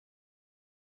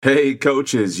Hey,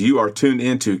 coaches, you are tuned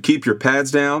in to Keep Your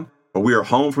Pads Down, where we are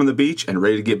home from the beach and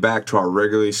ready to get back to our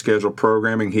regularly scheduled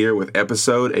programming here with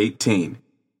episode 18.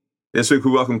 This week, we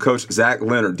welcome Coach Zach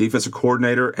Leonard, defensive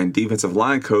coordinator and defensive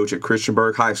line coach at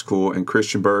Christiansburg High School in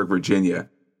Christiansburg, Virginia.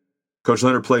 Coach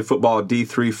Leonard played football at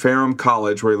D3 Ferrum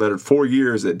College, where he lettered 4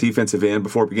 years at defensive end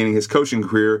before beginning his coaching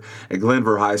career at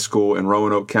Glenver High School in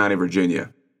Roanoke County,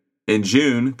 Virginia. In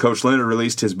June, Coach Leonard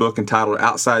released his book entitled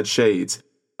Outside Shades,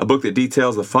 a book that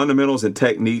details the fundamentals and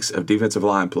techniques of defensive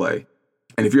line play.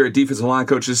 And if you're a defensive line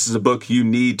coach, this is a book you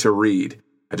need to read.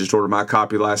 I just ordered my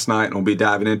copy last night, and we'll be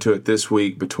diving into it this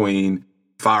week between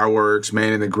Fireworks,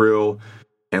 Man in the Grill,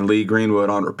 and Lee Greenwood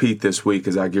on repeat this week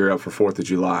as I gear up for 4th of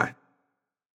July.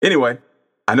 Anyway,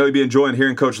 I know you'll be enjoying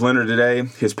hearing Coach Leonard today.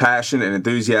 His passion and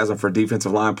enthusiasm for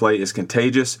defensive line play is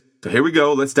contagious. So here we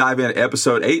go. Let's dive into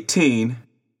episode 18,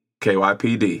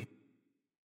 KYPD.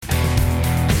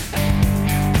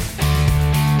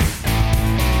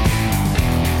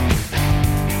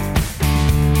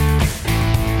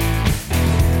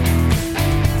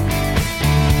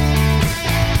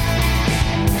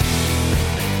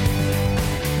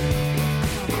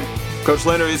 Coach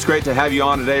Leonard, it's great to have you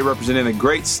on today representing the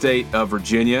great state of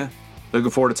Virginia.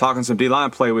 Looking forward to talking some D-line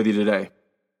play with you today.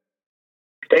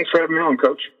 Thanks for having me on,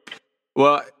 Coach.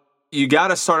 Well, you got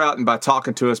to start out by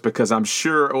talking to us because I'm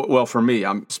sure, well, for me,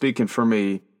 I'm speaking for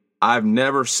me, I've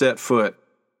never set foot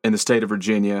in the state of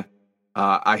Virginia.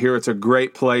 I hear it's a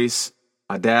great place.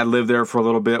 My dad lived there for a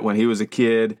little bit when he was a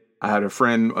kid. I had a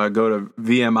friend go to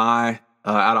VMI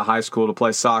out of high school to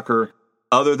play soccer.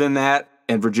 Other than that,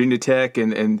 and Virginia Tech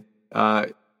and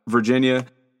Virginia,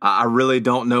 I really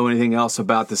don't know anything else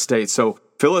about the state. So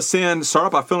start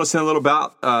off by filling us in a little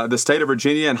about the state of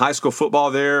Virginia and high school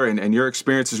football there and your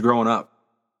experiences growing up.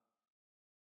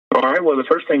 All right. Well, the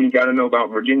first thing you got to know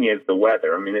about Virginia is the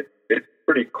weather. I mean, it's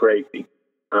pretty crazy.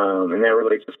 And that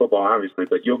relates to football, obviously,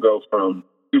 but you'll go from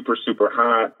super, super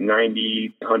hot,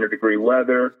 90, 100-degree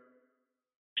weather.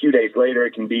 A few days later,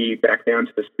 it can be back down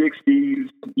to the 60s.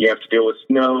 You have to deal with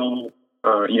snow.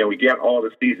 We get all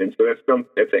the seasons, so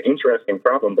it's an interesting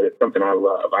problem, but it's something I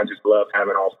love. I just love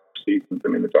having all seasons. I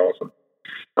mean, it's awesome.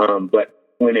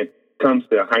 But when it comes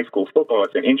to high school football,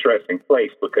 it's an interesting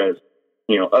place because,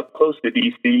 up close to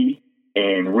D.C.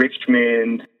 and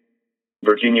Richmond,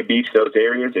 Virginia Beach, those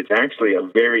areas, it's actually a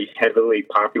very heavily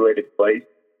populated place,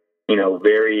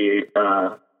 very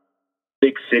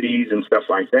big cities and stuff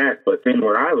like that. But then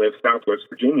where I live, Southwest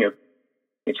Virginia,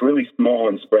 it's really small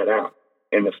and spread out.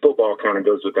 And the football kind of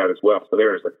goes with that as well. So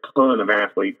there is a ton of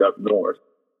athletes up north.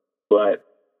 But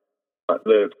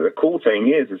the cool thing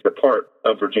is the part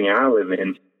of Virginia I live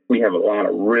in, we have a lot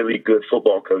of really good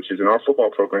football coaches. And our football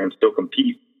program still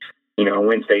competes, and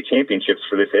win state championships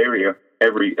for this area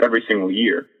every single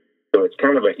year. So it's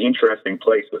kind of an interesting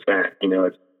place with that.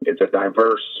 It's a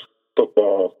diverse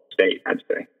football state, I'd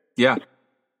say. Yeah.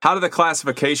 How do the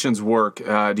classifications work?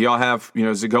 Do y'all have,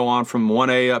 does it go on from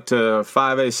 1A up to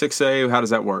 5A, 6A? How does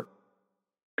that work?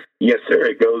 Yes, sir.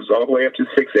 It goes all the way up to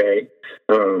 6A.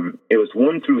 It was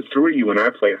 1 through 3 when I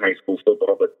played high school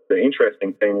football, but the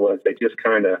interesting thing was they just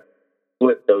kind of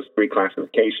split those 3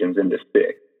 classifications into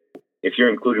 6. If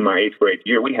you're including my 8th grade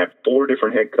year, we had 4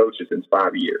 different head coaches in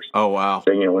 5 years. Oh, wow.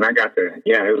 So, when I got to,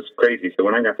 it was crazy. So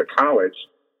when I got to college,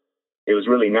 it was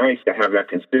really nice to have that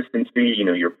consistency.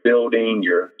 You're building,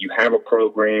 you have a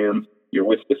program, you're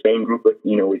with the same group of,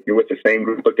 you're with the same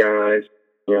group of guys.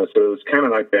 So it was kind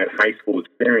of like that high school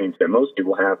experience that most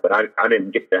people have, but I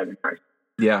didn't get that in high school.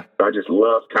 Yeah. So I just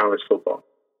love college football.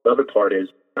 The other part is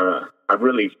I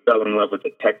really fell in love with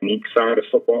the technique side of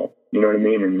football. You know what I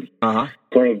mean? And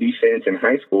playing defense in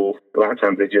high school, a lot of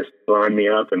times they just line me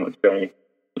up and would say,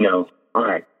 all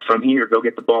right, from here, go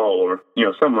get the ball, or,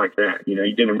 something like that. You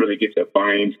didn't really get to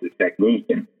buy into the technique,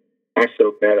 and I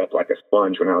soaked that up like a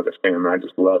sponge when I was a fan, and I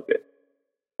just loved it.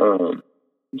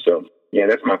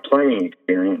 That's my playing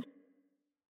experience.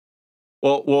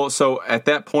 Well, so at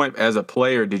that point as a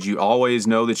player, did you always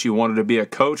know that you wanted to be a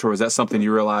coach, or was that something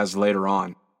you realized later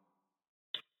on?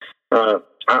 I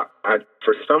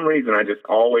for some reason, I just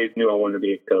always knew I wanted to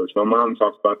be a coach. My mom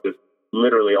talks about this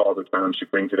literally all the time. She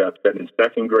brings it up that in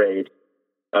 2nd grade,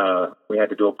 we had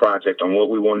to do a project on what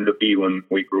we wanted to be when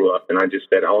we grew up. And I just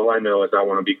said, all I know is I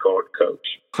want to be called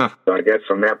coach. So I guess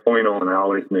from that point on, I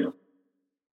always knew.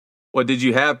 Well, did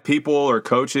you have people or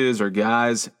coaches or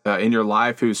guys in your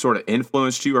life who sort of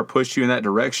influenced you or pushed you in that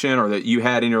direction, or that you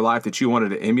had in your life that you wanted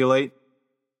to emulate?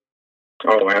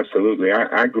 Oh, absolutely.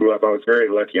 I grew up, I was very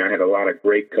lucky. I had a lot of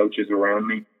great coaches around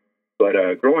me. But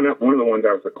growing up, one of the ones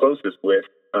I was the closest with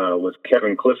was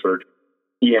Kevin Clifford.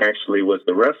 He actually was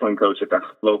the wrestling coach at the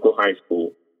local high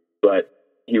school, but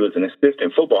he was an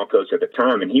assistant football coach at the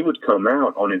time, and he would come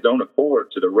out on his own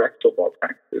accord to the rec football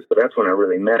practices. So that's when I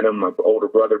really met him. My older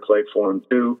brother played for him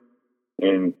too,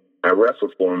 and I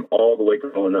wrestled for him all the way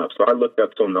growing up. So I looked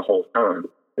up to him the whole time.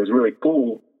 It was really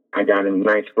cool. I got in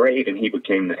ninth grade, and he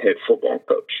became the head football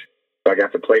coach. So I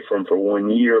got to play for him for 1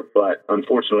 year, but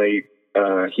unfortunately,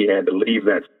 he had to leave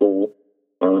that school.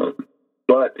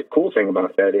 But the cool thing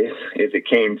about that is it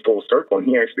came full circle, and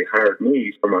he actually hired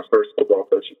me for my first football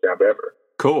coaching job ever.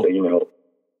 Cool. So,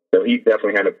 so he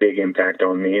definitely had a big impact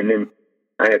on me. And then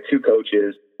I had two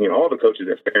coaches. All the coaches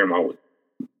at Fairmont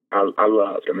I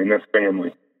loved. I mean, that's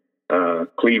family.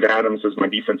 Cleve Adams was my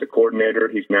defensive coordinator.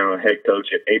 He's now a head coach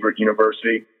at Averett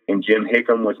University. And Jim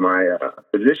Hickam was my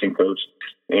position coach.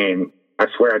 And I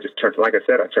swear I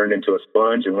turned into a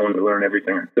sponge and wanted to learn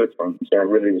everything I could from him. So I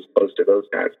really was close to those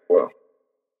guys as well.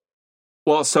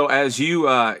 Well, so as you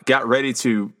got ready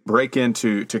to break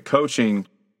into coaching,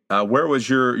 where was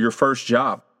your first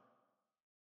job?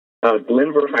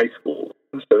 Glenver High School.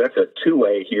 So that's a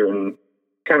two-way here in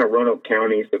kind of Roanoke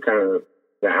County, so kind of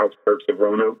the outskirts of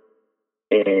Roanoke.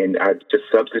 And I just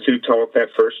substitute taught that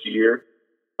first year,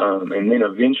 and then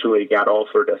eventually got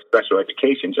offered a special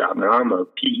education job. Now, I'm a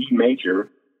PE major,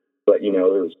 but, it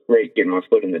was great getting my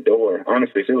foot in the door.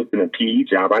 Honestly, if it was in a PE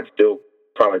job, I'd still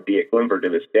probably be at Glenver to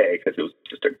this day because it was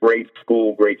just a great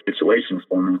school, great situation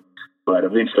for me. But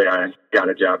eventually I got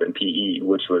a job in PE,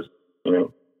 which was,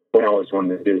 what I always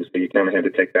wanted to do. So you kind of had to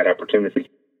take that opportunity.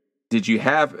 Did you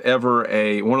have ever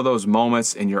one of those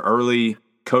moments in your early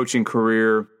coaching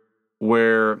career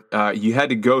where you had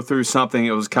to go through something?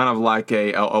 It was kind of like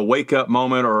a wake-up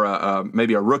moment or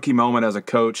maybe a rookie moment as a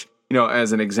coach.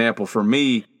 As an example, for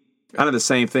me, kind of the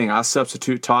same thing. I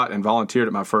substitute taught and volunteered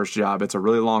at my first job. It's a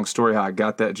really long story how I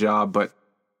got that job, but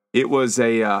it was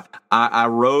I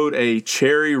rode a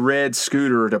cherry red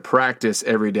scooter to practice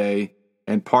every day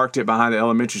and parked it behind the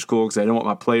elementary school because I didn't want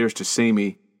my players to see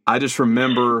me. I just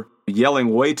remember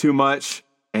yelling way too much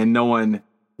and knowing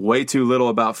way too little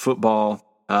about football.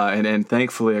 And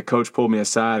thankfully, a coach pulled me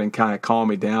aside and kind of calmed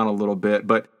me down a little bit.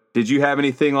 But did you have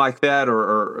anything like that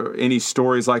or any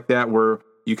stories like that where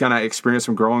you kind of experienced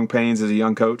some growing pains as a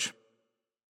young coach?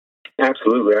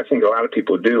 Absolutely. I think a lot of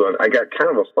people do. I got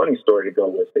kind of a funny story to go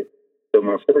with it. So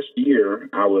my first year,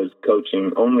 I was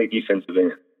coaching only defensive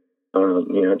end.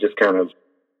 Just kind of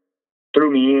threw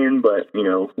me in, but,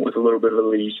 with a little bit of a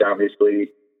leash,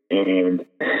 obviously. And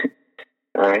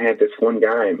I had this one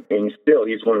guy, and still,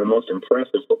 he's one of the most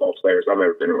impressive football players I've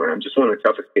ever been around. Just one of the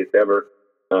toughest kids ever.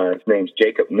 His name's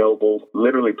Jacob Noble.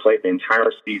 Literally played the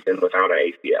entire season without an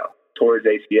ACL. Tore his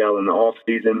ACL in the off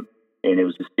season, and it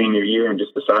was his senior year, and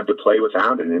just decided to play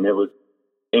without it. And it was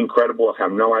incredible. I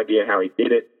have no idea how he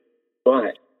did it,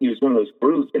 but he was one of those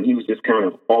brutes, and he was just kind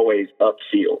of always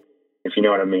upfield, if you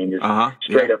know what I mean. Just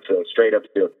straight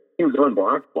upfield. He was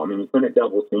unblockable. I mean, you couldn't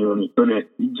double team him.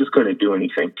 You just couldn't do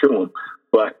anything to him.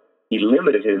 But he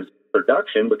limited his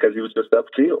production because he was just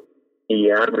upfield.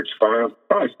 He averaged probably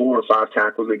 4 or 5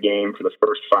 tackles a game for the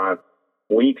first 5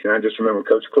 weeks. And I just remember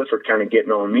Coach Clifford kind of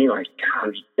getting on me like,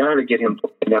 God, you got to get him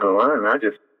down the line. And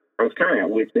I was kind of at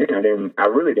wit's end. I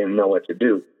really didn't know what to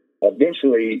do.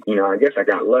 Eventually, I guess I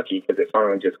got lucky because it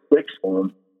finally just clicked for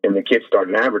him. And the kid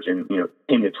started averaging,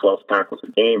 10 to 12 tackles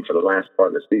a game for the last part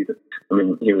of the season. I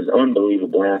mean, he was an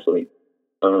unbelievable athlete.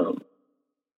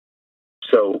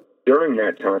 So during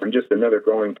that time, just another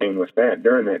growing pain with that,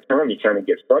 during that time, you kind of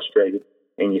get frustrated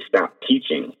and you stop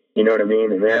teaching. You know what I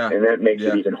mean? And that makes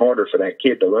it even harder for that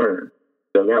kid to learn.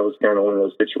 So that was kind of one of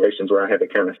those situations where I had to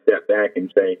kind of step back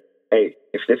and say, hey,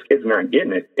 if this kid's not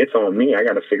getting it, it's on me. I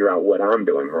got to figure out what I'm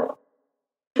doing wrong.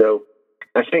 So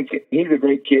I think he's a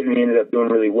great kid, and he ended up doing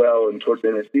really well, and towards the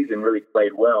end of the season really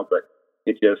played well. But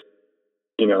it just,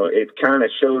 it kind of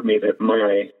showed me that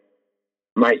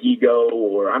my ego,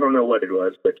 or I don't know what it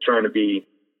was, but trying to be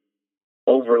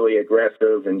overly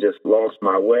aggressive and just lost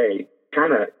my way,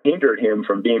 kind of hindered him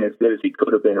from being as good as he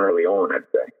could have been early on, I'd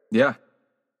say.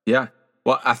 Yeah.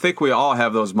 Well, I think we all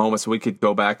have those moments. We could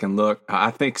go back and look.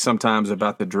 I think sometimes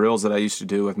about the drills that I used to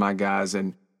do with my guys,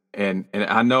 and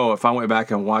I know if I went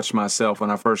back and watched myself when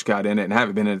I first got in it, and I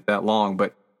haven't been in it that long,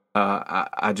 but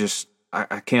I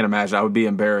can't imagine. I would be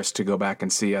embarrassed to go back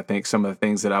and see, I think, some of the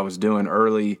things that I was doing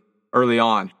early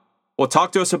on. Well,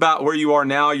 talk to us about where you are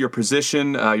now, your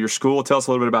position, your school. Tell us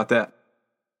a little bit about that.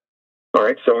 All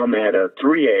right, so I'm at a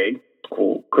 3A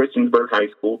school, Christiansburg High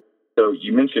School. So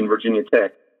you mentioned Virginia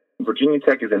Tech. Virginia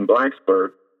Tech is in Blacksburg.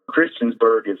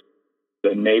 Christiansburg is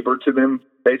the neighbor to them,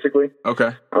 basically.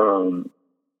 Okay.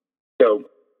 So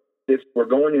we're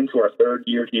going into our third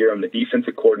year here. I'm the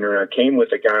defensive coordinator. I came with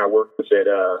a guy I worked with at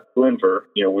Denver.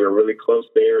 We were really close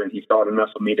there, and he thought enough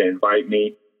of me to invite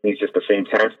me. He's just a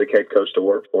fantastic head coach to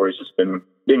work for. He's just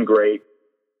been great.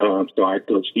 So I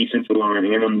coach defensive line,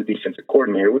 and I'm the defensive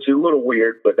coordinator, which is a little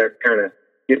weird, but that kind of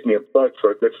gives me a plug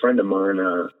for a good friend of mine,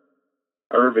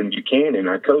 Irvin Buchanan,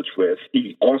 I coach with.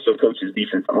 He also coaches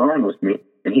defensive line with me,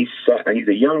 and he's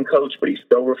a young coach, but he's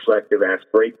so reflective, asks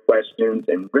great questions,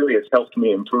 and really has helped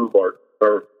me improve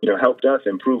helped us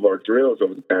improve our drills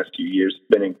over the past few years. It's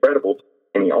been incredible,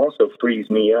 and he also frees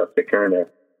me up to kind of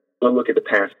go look at the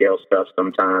Pascal stuff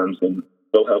sometimes and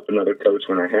go help another coach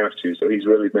when I have to. So he's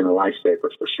really been a lifesaver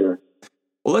for sure.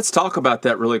 Well, let's talk about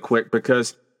that really quick,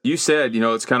 because you said,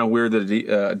 it's kind of weird that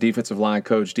a defensive line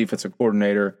coach, defensive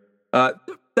coordinator,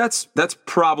 that's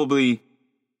probably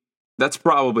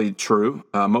true.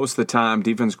 Most of the time,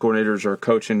 defense coordinators are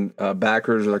coaching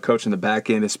backers, or they're coaching the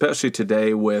back end, especially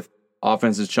today with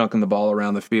offenses chunking the ball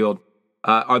around the field.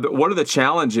 What are the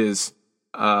challenges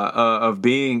of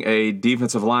being a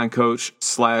defensive line coach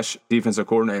 / defensive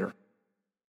coordinator?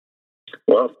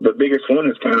 Well, the biggest one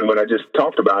is kind of what I just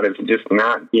talked about, is just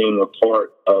not being a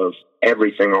part of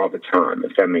everything all the time,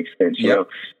 if that makes sense. Yep.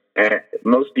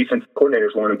 Most defensive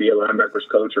coordinators want to be a linebackers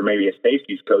coach or maybe a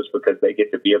safeties coach because they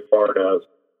get to be a part of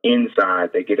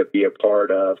inside. They get to be a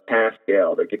part of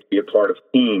Pascal. They get to be a part of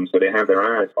teams, so they have their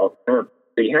eyes all the time.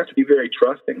 So you have to be very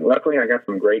trusting. Luckily, I got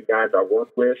some great guys I work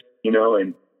with,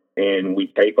 and we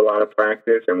take a lot of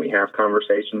practice and we have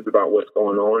conversations about what's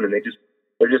going on, and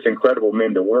they're just incredible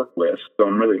men to work with. So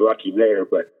I'm really lucky there.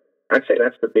 But I'd say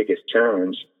that's the biggest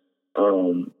challenge.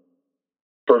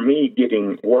 For me,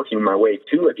 working my way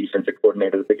to a defensive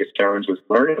coordinator, the biggest challenge was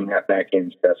learning that back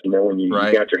end stuff. When you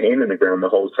got your hand in the ground the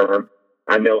whole time,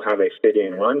 I know how they fit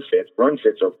in run fits. Run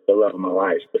fits are the love of my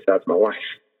life, besides my wife.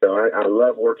 So I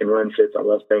love working run fits. I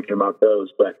love thinking about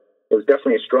those. But it was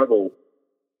definitely a struggle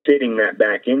fitting that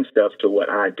back end stuff to what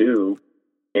I do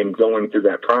and going through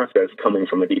that process coming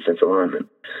from a defensive lineman.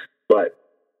 But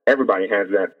everybody has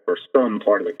that for some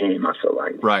part of the game, I feel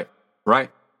like. Right.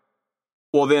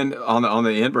 Well, then on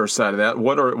the inverse side of that,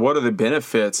 what are the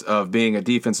benefits of being a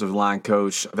defensive line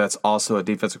coach that's also a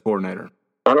defensive coordinator?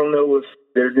 I don't know if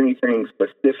there's anything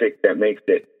specific that makes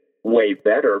it way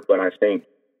better, but I think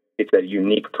it's a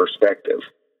unique perspective,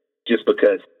 just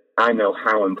because I know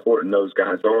how important those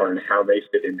guys are and how they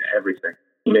fit into everything.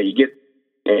 You get,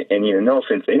 and no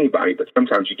offense to anybody, but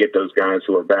sometimes you get those guys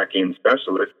who are back-end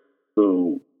specialists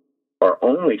who are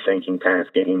only thinking pass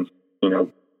games,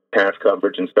 pass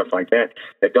coverage and stuff like that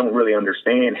don't really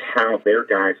understand how their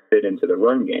guys fit into the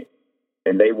run game.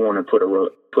 And they want to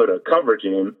put a coverage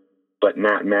in, but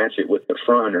not match it with the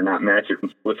front or not match it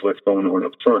with what's going on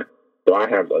up front. So I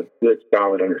have a good,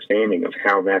 solid understanding of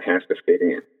how that has to fit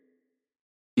in.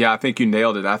 Yeah, I think you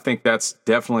nailed it. I think that's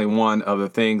definitely one of the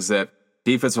things that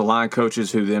defensive line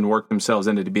coaches who then work themselves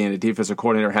into being a defensive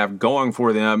coordinator have going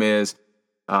for them is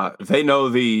they know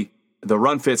the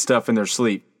run fit stuff in their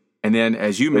sleep. And then,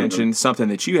 as you mentioned, something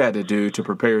that you had to do to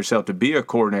prepare yourself to be a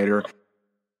coordinator,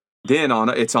 then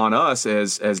it's on us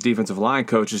as defensive line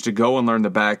coaches to go and learn the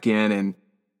back end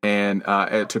and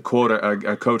to quote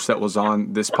a coach that was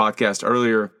on this podcast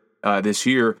earlier this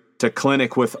year, to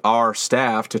clinic with our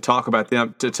staff to talk with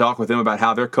them about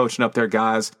how they're coaching up their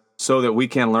guys so that we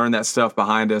can learn that stuff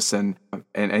behind us and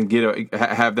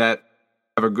have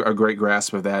a great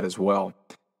grasp of that as well.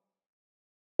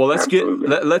 Well, let's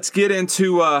get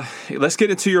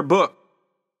into your book.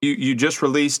 You just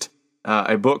released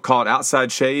a book called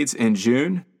Outside Shades in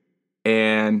June,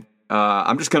 and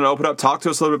I'm just going to open up. Talk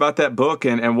to us a little bit about that book,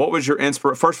 and what was your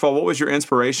first of all, what was your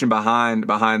inspiration behind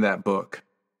that book?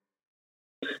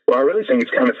 Well, I really think it's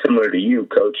kind of similar to you,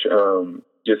 Coach.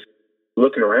 Just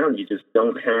looking around, you just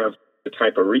don't have the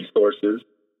type of resources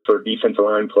for defensive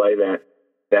line play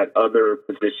that other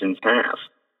positions have.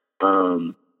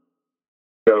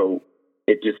 So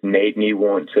it just made me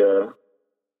want to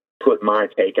put my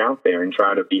take out there and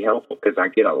try to be helpful, because I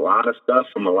get a lot of stuff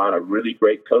from a lot of really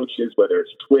great coaches, whether it's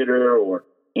Twitter or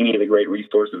any of the great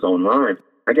resources online.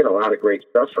 I get a lot of great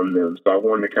stuff from them. So I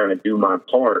wanted to kind of do my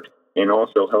part and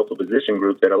also help a position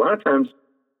group that a lot of times,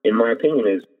 in my opinion,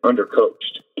 is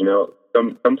undercoached.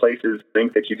 Some places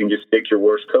think that you can just stick your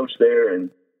worst coach there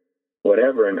and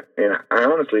whatever. And I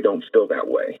honestly don't feel that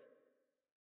way.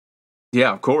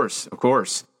 Yeah, of course.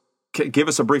 Give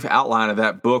us a brief outline of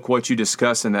that book, what you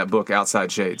discuss in that book,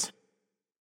 Outside Shades.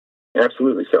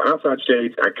 Absolutely. So Outside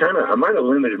Shades, I might have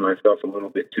limited myself a little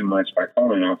bit too much by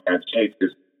calling Outside Shades,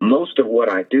 because most of what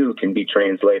I do can be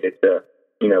translated to,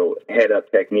 head-up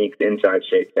techniques, inside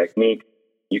shade techniques.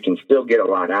 You can still get a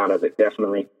lot out of it,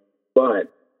 definitely.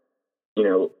 But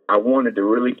I wanted to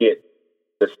really get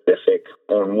specific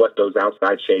on what those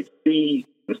outside shades see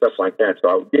and stuff like that. So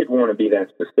I did want to be that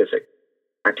specific.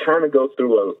 I kind of go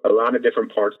through a lot of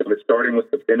different parts of it, starting with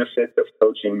the benefits of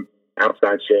coaching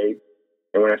outside shades.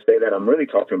 And when I say that, I'm really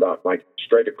talking about like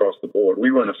straight across the board. We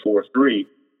run a 4-3,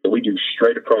 so we do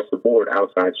straight across the board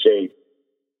outside shades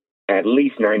at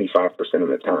least 95% of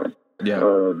the time. Yeah.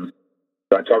 So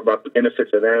I talk about the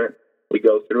benefits of that. We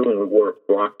go through and we work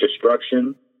block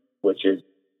destruction, which is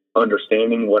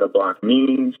understanding what a block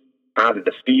means, how to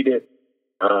defeat it,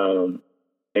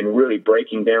 and really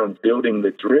breaking down, building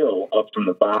the drill up from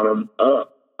the bottom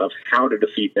up of how to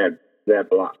defeat that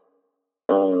block.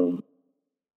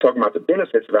 Talking about the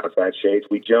benefits of outside shades,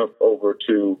 we jump over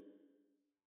to,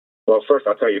 well, first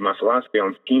I'll tell you my philosophy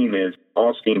on scheme is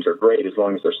all schemes are great as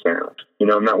long as they're sound.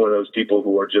 I'm not one of those people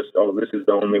who are just, this is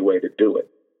the only way to do it.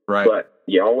 Right. But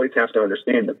you always have to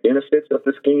understand the benefits of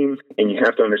the scheme, and you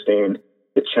have to understand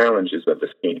the challenges of the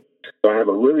scheme. So I have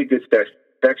a really good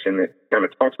section that kind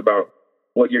of talks about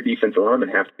what your defensive linemen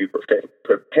have to be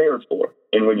prepared for.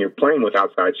 And when you're playing with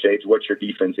outside shades, what your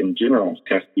defense in general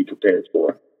has to be prepared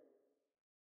for.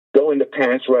 Go into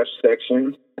pass rush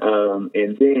section,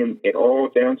 and then it all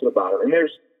down to the bottom. And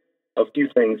there's a few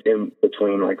things in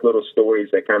between, like little stories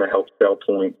that kind of help sell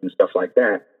points and stuff like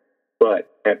that. But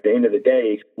at the end of the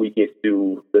day, we get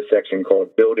to the section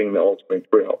called Building the Ultimate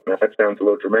Drill. Now, that sounds a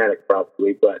little dramatic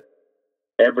probably, but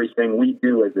everything we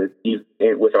do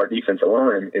with our defensive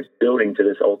line is building to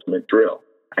this ultimate drill.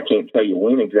 I can't tell you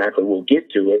when exactly we'll get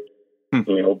to it,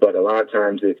 but a lot of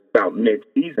times it's about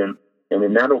mid-season, and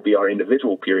then that'll be our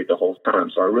individual period the whole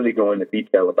time. So I really go into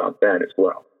detail about that as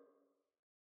well.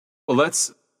 Well,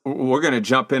 we're going to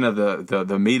jump into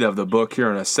the meat of the book here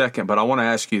in a second, but I want to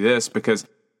ask you this because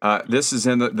this is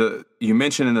in you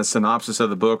mentioned in the synopsis of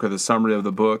the book or the summary of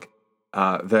the book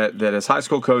that as high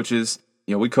school coaches,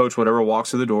 we coach whatever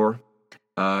walks through the door,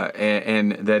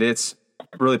 and that it's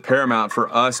really paramount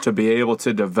for us to be able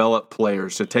to develop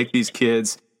players, to take these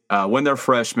kids when they're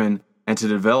freshmen and to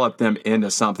develop them into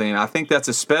something. And I think that's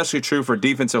especially true for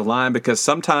defensive line because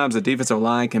sometimes the defensive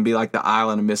line can be like the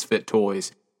island of misfit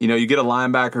toys. You get a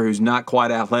linebacker who's not quite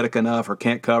athletic enough or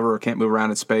can't cover or can't move around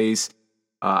in space.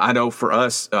 I know for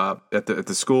us at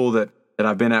the school that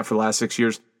I've been at for the last 6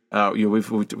 years,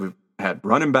 we've had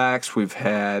running backs, we've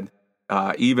had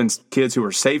even kids who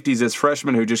were safeties as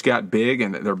freshmen who just got big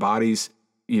and their bodies,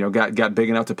 got big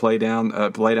enough to play down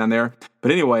there.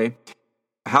 But anyway,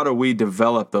 how do we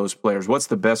develop those players? What's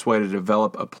the best way to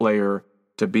develop a player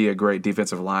to be a great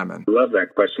defensive lineman? I love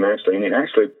that question, actually. And it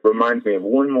actually reminds me of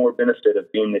one more benefit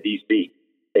of being the DC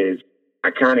is I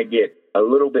kind of get a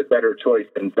little bit better choice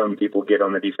than some people get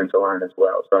on the defensive line as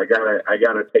well. So I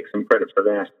gotta take some credit for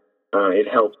that. It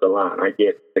helps a lot. I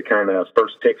get the kind of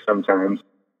first pick sometimes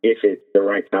if it's the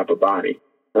right type of body.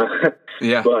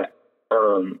 Yeah. But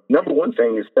number one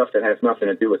thing is stuff that has nothing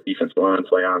to do with defensive line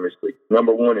play, obviously.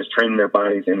 Number one is training their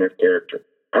bodies and their character.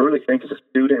 I really think if a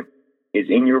student is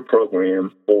in your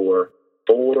program for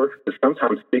 4 to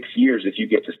sometimes 6 years, if you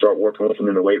get to start working with them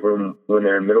in the weight room when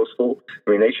they're in middle school,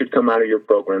 they should come out of your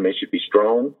program. They should be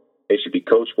strong. They should be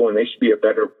coachable, and they should be a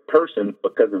better person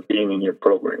because of being in your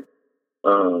program.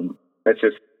 That's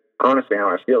just honestly how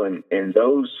I feel. And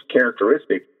those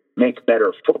characteristics make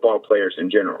better football players in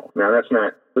general. Now, that's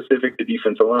not specific to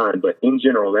defensive line, but in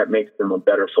general, that makes them a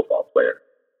better football player.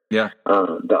 Yeah.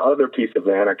 The other piece of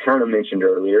that I kind of mentioned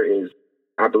earlier is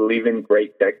I believe in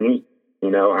great technique.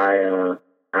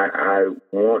 I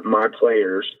want my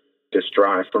players to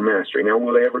strive for mastery. Now,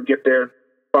 will they ever get there?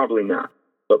 Probably not.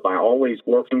 But by always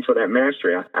working for that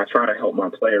mastery, I try to help my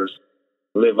players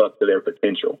live up to their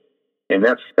potential. And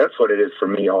that's what it is for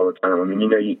me all the time.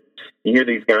 You hear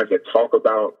these guys that talk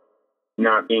about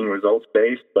not being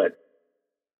results-based, but,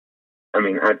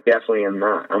 I definitely am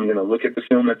not. I'm going to look at the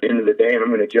film at the end of the day, and I'm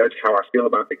going to judge how I feel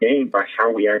about the game by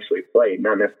how we actually played,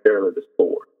 not necessarily the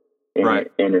score.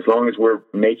 Right. And as long as we're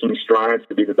making strides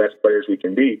to be the best players we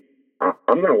can be, I'm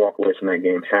going to walk away from that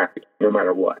game happy, no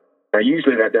matter what. Now,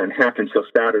 usually that doesn't happen until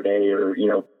Saturday or,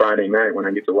 Friday night when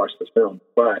I get to watch the film.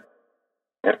 But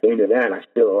at the end of that, I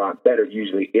feel a lot better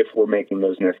usually if we're making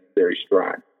those necessary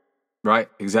strides. Right,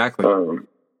 exactly.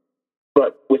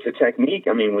 But with the technique,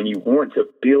 when you want to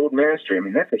build mastery,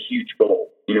 that's a huge goal.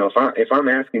 If I'm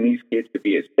asking these kids to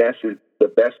be the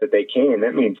best that they can,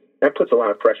 that means that puts a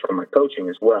lot of pressure on my coaching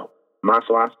as well. My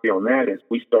philosophy on that is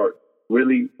we start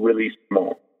really, really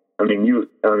small.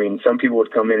 Some people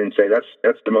would come in and say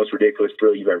that's the most ridiculous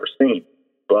drill you've ever seen.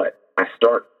 But I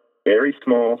start very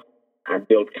small, I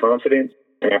build confidence,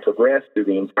 and I progress through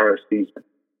the entire season.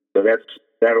 So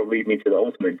that'll lead me to the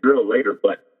ultimate drill later.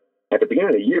 But at the beginning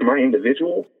of the year, my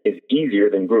individual is easier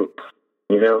than group.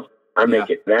 I make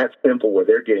it that simple where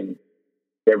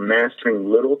they're mastering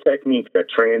little techniques that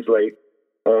translate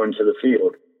onto the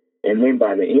field. And then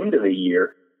by the end of the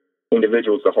year,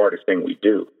 individual is the hardest thing we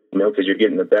do, because you're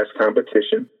getting the best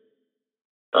competition.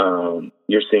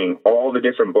 You're seeing all the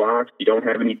different blocks. You don't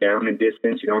have any down and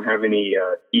distance. You don't have any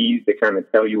keys that kind of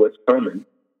tell you what's coming.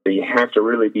 So you have to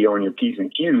really be on your P's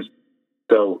and Q's.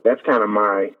 So that's kind of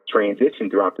my transition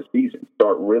throughout the season.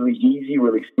 Start really easy,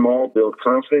 really small, build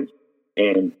confidence,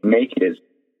 and make it as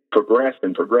progress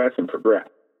and progress and progress.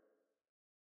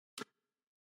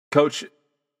 Coach,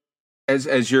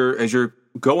 as you're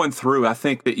going through, I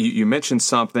think that you mentioned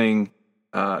something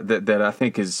that I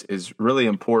think is really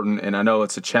important, and I know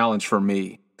it's a challenge for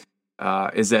me.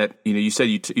 Is that you said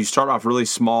you start off really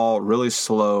small, really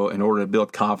slow in order to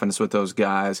build confidence with those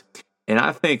guys. And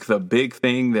I think the big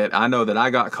thing that I know that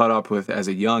I got caught up with as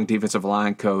a young defensive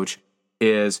line coach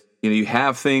is, you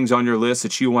have things on your list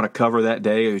that you want to cover that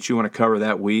day or that you want to cover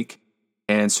that week.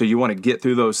 And so you want to get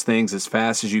through those things as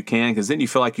fast as you can, because then you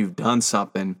feel like you've done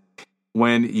something.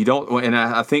 When you don't, and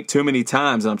I think too many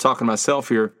times, and I'm talking to myself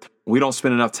here, we don't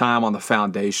spend enough time on the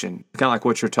foundation, kind of like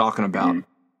what you're talking about.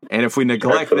 And if we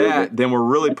neglect that, then we're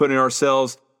really putting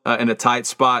ourselves in a tight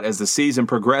spot as the season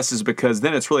progresses, because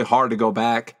then it's really hard to go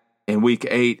back in week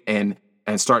 8 and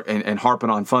start and harping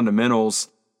on fundamentals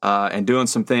and doing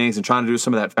some things and trying to do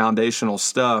some of that foundational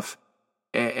stuff.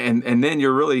 And then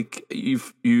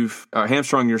you've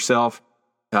hamstrung yourself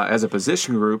as a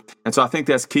position group. And so I think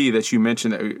that's key that you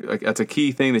mentioned. That's a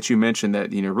key thing that you mentioned,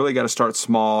 that really got to start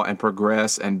small and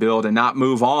progress and build and not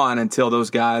move on until those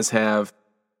guys have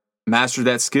mastered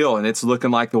that skill and it's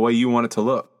looking like the way you want it to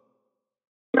look.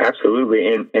 Absolutely.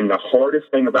 And the hardest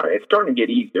thing about it, it's starting to get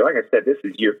easier. Like I said, this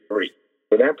is year 3.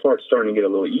 So that part's starting to get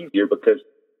a little easier because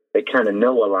they kind of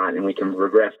know a lot and we can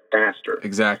progress faster.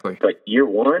 Exactly. But year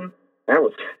 1, that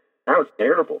was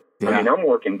terrible. Yeah. I mean, I'm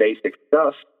working basic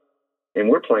stuff and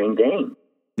we're playing games.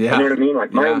 Yeah. You know what I mean?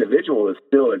 Like my individual is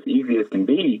still as easy as can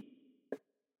be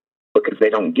because they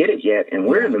don't get it yet. And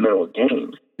we're in the middle of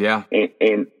games. Yeah.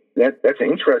 And that's an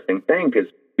interesting thing because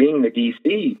being the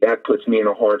DC, that puts me in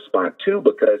a hard spot too,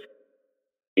 because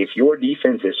if your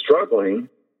defense is struggling,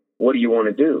 what do you want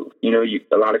to do?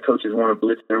 A lot of coaches want to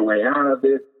blitz their way out of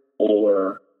it,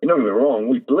 or, don't get me wrong,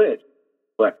 we blitz,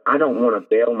 but I don't want to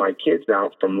bail my kids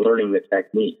out from learning the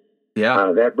technique.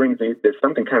 Yeah. That brings me to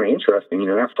something kind of interesting.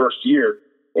 That first year,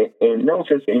 and no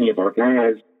offense to any of our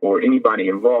guys or anybody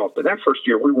involved, but that first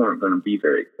year we weren't going to be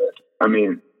very good. I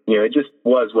mean, it just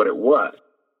was what it was.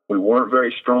 We weren't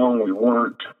very strong.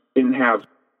 Didn't have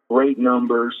great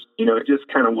numbers. It just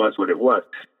kind of was what it was.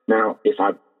 Now, if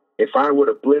I would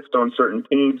have blitzed on certain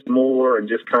teams more and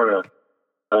just kind of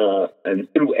and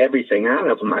threw everything out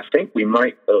of them, I think we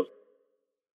might have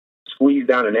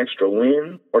squeezed out an extra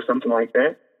win or something like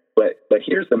that. But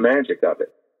here's the magic of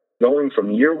it. Going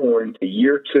from year 1 to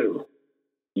year 2,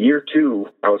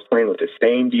 I was playing with the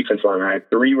same defensive line. I had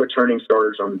 3 returning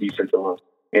starters on the defensive line.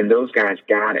 And those guys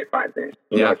got it by then.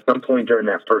 At some point during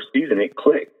that first season, it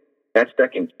clicked. That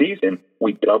second season,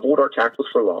 we doubled our tackles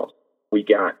for loss. We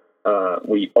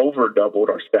over doubled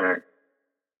our sacks.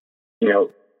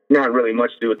 Not really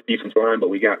much to do with the defensive line, but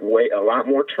we got a lot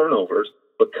more turnovers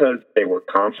because they were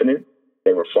confident,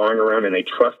 they were flying around, and they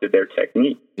trusted their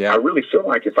technique. Yeah. I really feel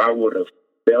like if I would have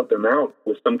bailed them out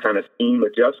with some kind of scheme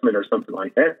adjustment or something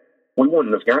like that, we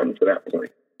wouldn't have gotten to that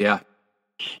point. Yeah.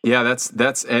 Yeah,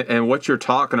 that's and what you're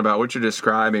talking about, what you're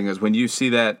describing is when you see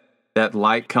that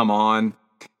light come on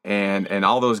and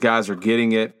all those guys are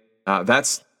getting it.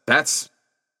 That's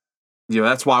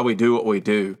why we do what we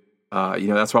do.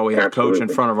 That's why we have Coach in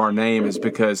front of our name, is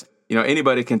because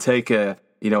anybody can take a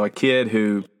kid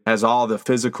who has all the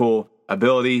physical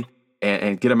ability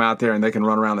and get them out there and they can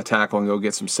run around the tackle and go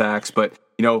get some sacks. But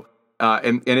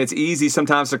and it's easy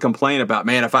sometimes to complain about,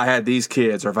 man, if I had these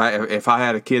kids, or if I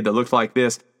had a kid that looked like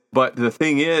this. But the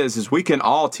thing is we can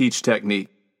all teach technique.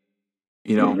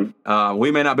 We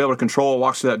may not be able to control what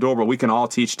walks through that door, but we can all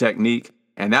teach technique,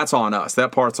 and that's on us.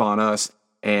 That part's on us,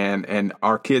 and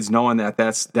our kids knowing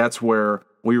that's where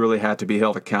we really have to be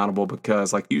held accountable,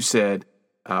 because, like you said,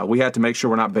 we have to make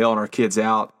sure we're not bailing our kids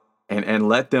out and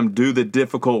let them do the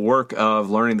difficult work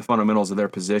of learning the fundamentals of their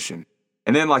position.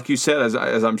 And then, like you said,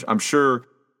 as I'm sure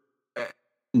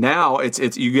now,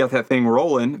 it's you got that thing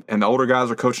rolling, and the older guys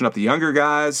are coaching up the younger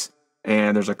guys,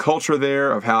 and there's a culture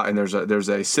there of how, and there's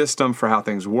a system for how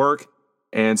things work,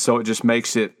 and so it just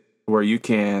makes it where you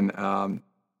can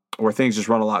where things just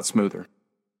run a lot smoother.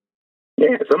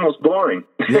 Yeah, it's almost boring.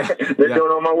 Yeah, They're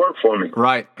doing all my work for me.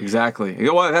 Right, exactly.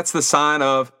 Well, that's the sign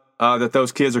of that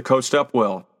those kids are coached up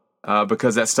well.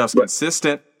 because that stuff's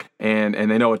consistent and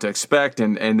they know what to expect,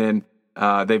 and then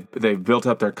they've built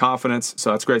up their confidence.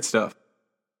 So that's great stuff.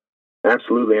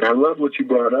 Absolutely. And I love what you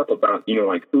brought up about,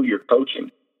 like who you're coaching.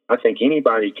 I think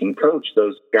anybody can coach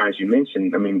those guys you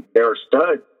mentioned. I mean, there are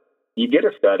studs. You get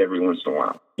a stud every once in a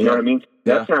while. You know what I mean?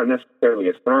 That's not necessarily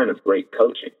a sign of great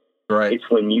coaching. Right. It's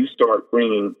when you start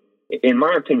bringing, in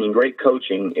my opinion, great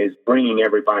coaching is bringing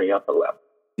everybody up a level.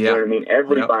 You know what I mean?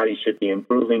 Everybody should be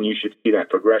improving. You should see that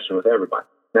progression with everybody.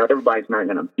 Now, everybody's not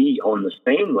going to be on the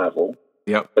same level.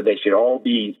 But they should all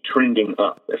be trending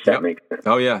up, if that makes sense.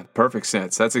 Oh yeah, perfect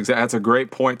sense. That's a great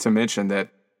point to mention. That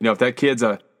if that kid's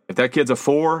a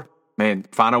 4, man,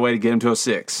 find a way to get him to a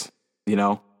 6. That's it.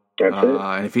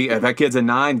 And if that kid's a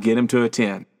 9, get him to a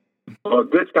 10. Well, a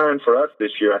good sign for us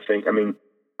this year, I think. I mean,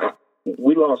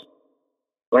 we lost.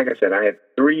 Like I said, I had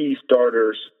 3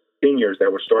 seniors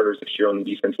that were starters this year on the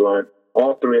defensive line.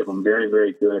 All 3 of them very,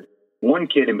 very good. One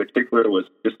kid in particular was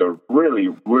just a really,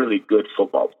 really good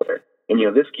football player. And,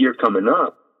 this year coming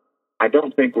up, I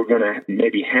don't think we're going to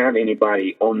maybe have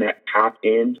anybody on that top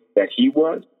end that he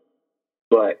was.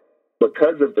 But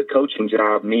because of the coaching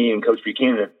job me and Coach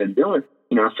Buchanan have been doing,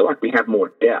 I feel like we have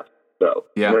more depth, though.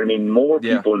 Yeah. You know what I mean? More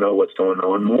people know what's going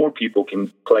on. More people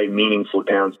can play meaningful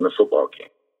downs in the football game.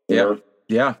 You know?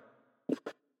 Yeah.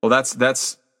 Well, that's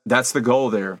the goal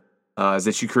there, is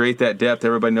that you create that depth.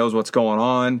 Everybody knows what's going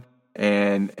on.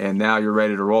 And now you're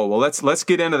ready to roll. Well, let's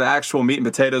get into the actual meat and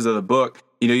potatoes of the book.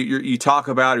 You talk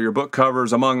about, or your book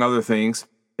covers, among other things,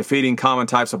 defeating common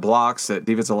types of blocks that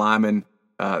defensive linemen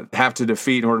have to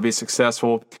defeat in order to be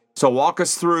successful. So walk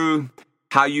us through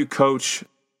how you coach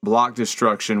block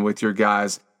destruction with your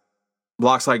guys.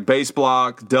 Blocks like base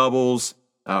block, doubles,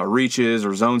 reaches,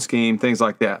 or zone scheme, things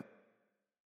like that.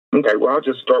 Okay, well, I'll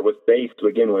just start with base to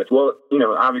begin with. Well,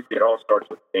 obviously it all starts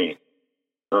with stance.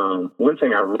 One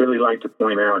thing I really like to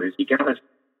point out is you got to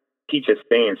teach a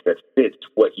stance that fits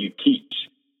what you teach.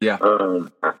 Yeah.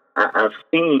 I've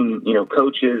seen,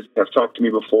 coaches have talked to me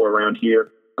before around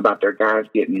here about their guys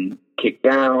getting kicked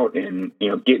out and,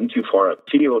 getting too far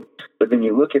upfield. But then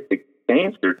you look at the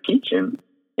stance they're teaching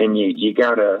and you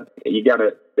gotta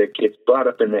the kid's butt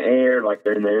up in the air like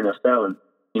they're in the NFL.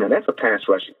 And, that's a pass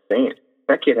rushing stance.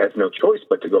 That kid has no choice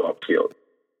but to go upfield,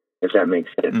 if that makes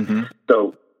sense. Mm-hmm.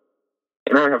 So,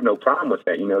 and I have no problem with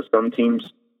that. Some teams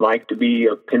like to be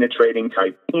a penetrating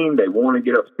type team. They want to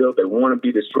get upfield. They want to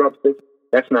be disruptive.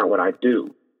 That's not what I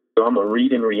do. So I'm a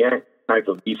read and react type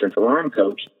of defensive line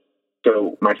coach.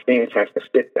 So my stance has to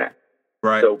fit that.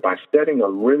 Right. So by setting a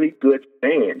really good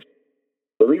stance,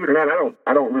 believe it or not,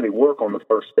 I don't really work on the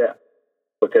first step,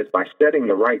 because by setting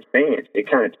the right stance, it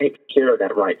kind of takes care of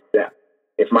that right step.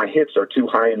 If my hips are too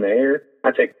high in the air,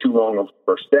 I take too long of the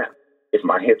first step. If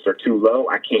my hips are too low,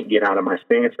 I can't get out of my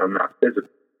stance. I'm not physical.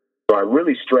 So I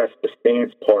really stress the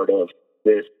stance part of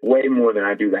this way more than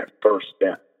I do that first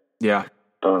step. Yeah.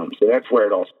 So that's where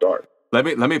it all starts. Let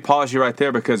me pause you right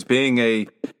there, because being a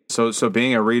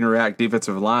read and react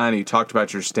defensive line, you talked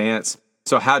about your stance.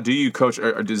 So how do you coach?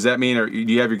 Or does that mean, or do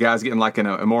you have your guys getting like in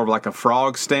a more of like a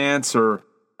frog stance, or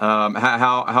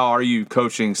how are you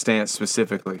coaching stance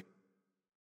specifically?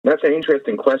 That's an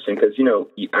interesting question, because,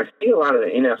 I see a lot of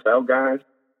the NFL guys,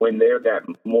 when they're that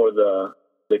more the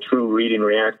true read and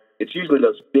react, it's usually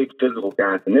those big physical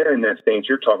guys, and they're in that stance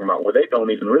you're talking about where they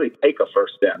don't even really take a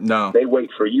first step. No. They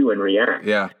wait for you and react.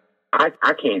 Yeah.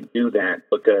 I can't do that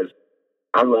because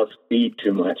I love speed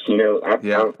too much. We're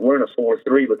in a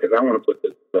 4-3 because I want to put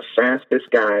the fastest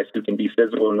guys who can be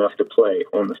physical enough to play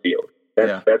on the field.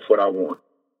 That's what I want.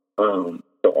 So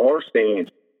our stance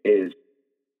is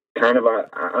kind of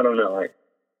I don't know,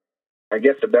 I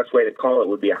guess the best way to call it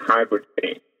would be a hybrid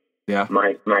stance. Yeah.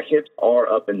 My hips are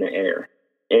up in the air,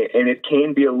 and it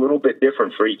can be a little bit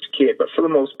different for each kid, but for the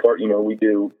most part, we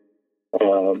do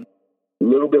a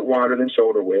little bit wider than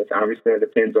shoulder width. Obviously, it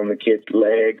depends on the kid's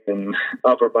legs and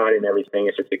upper body and everything,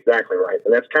 if it's exactly right.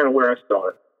 But that's kind of where I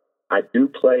start. I do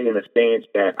play in a stance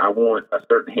that I want a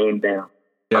certain hand down.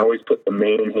 Yep. I always put the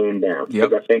main hand down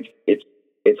because I think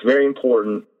it's very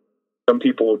important. Some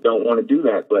people don't want to do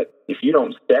that, but if you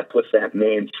don't step with that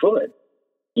man's foot,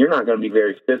 you're not going to be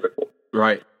very physical.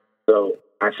 Right. So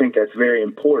I think that's very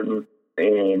important.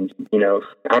 And,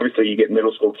 obviously you get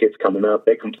middle school kids coming up,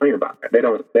 they complain about that. They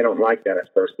don't like that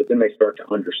at first, but then they start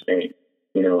to understand.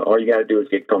 All you got to do is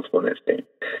get comfortable in that stance.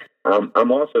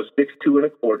 I'm also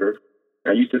 6'2.25".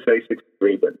 I used to say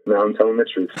 6'3", but now I'm telling the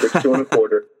truth,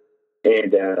 6'2.25".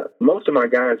 And most of my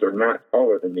guys are not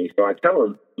taller than me. So I tell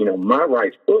them, my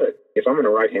right foot, if I'm in a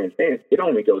right-hand stance, it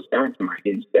only goes down to my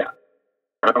instep.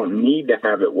 I don't need to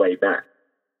have it way back.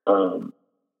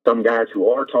 Some guys who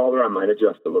are taller, I might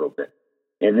adjust a little bit.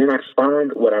 And then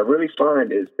what I really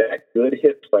find is that good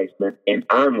hip placement, and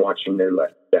I'm watching their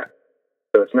left step.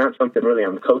 So it's not something really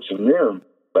I'm coaching them,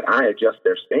 but I adjust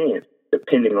their stance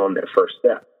depending on their first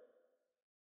step.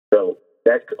 So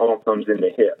that all comes in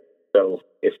the hip. So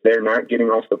if they're not getting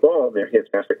off the ball, their hips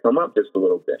have to come up just a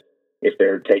little bit. If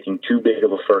they're taking too big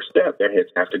of a first step, their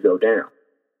hips have to go down.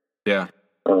 Yeah.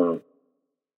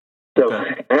 So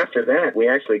after that, we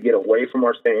actually get away from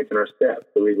our stance and our steps,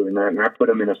 believe it or not, and I put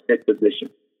them in a sit position.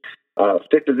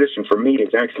 Sit position for me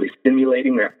is actually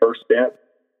stimulating that first step.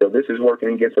 So this is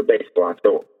working against a base block.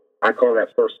 So I call that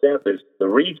first step is the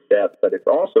read step, but it's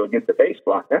also against the base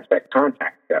block. That's that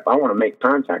contact step. I want to make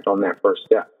contact on that first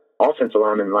step. Offensive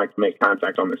linemen like to make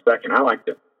contact on the second. I like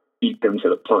to beat them to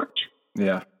the punch.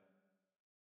 Yeah.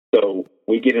 So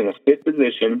we get in a sit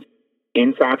position,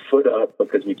 inside foot up,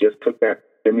 because we just took that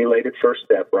simulated first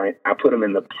step, right? I put them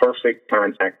in the perfect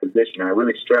contact position. I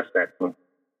really stress that point.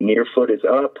 Near foot is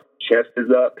up, chest is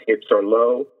up, hips are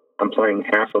low. I'm playing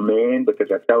half a man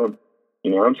because I tell them,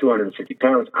 I'm 250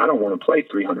 pounds. I don't want to play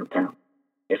 300 pounds.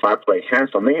 If I play half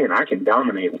a man, I can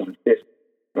dominate 150.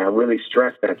 And I really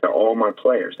stress that to all my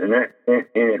players. And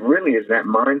it really is that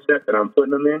mindset that I'm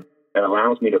putting them in that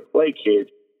allows me to play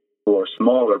kids who are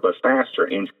smaller but faster,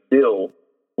 and still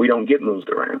we don't get moved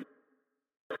around.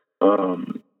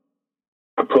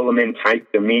 I pull them in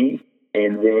tight to me,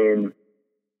 and then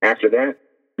after that,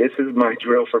 this is my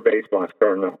drill for base block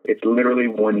starting off. It's literally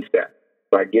one step.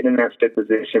 So I get in that sit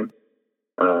position.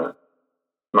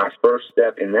 My first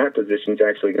step in that position is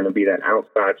actually going to be that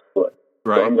outside foot.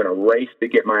 Right. So I'm going to race to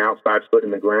get my outside foot in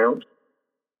the ground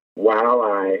while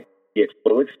I get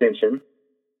full extension.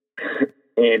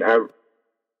 And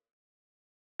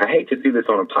I hate to do this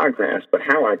on a podcast, but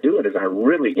how I do it is I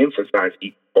really emphasize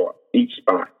each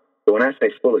spot. So when I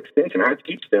say full extension, I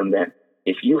teach them that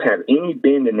if you have any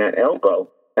bend in that elbow,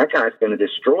 that guy's going to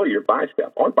destroy your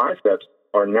bicep. Our biceps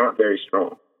are not very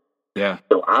strong. Yeah.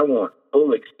 So I want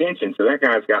full extension. So that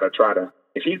guy's got to try to,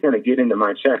 if he's going to get into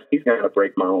my chest, he's got to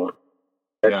break my arm.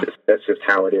 That's just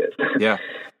how it is. Yeah.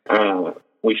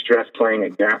 We stress playing a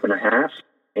gap and a half,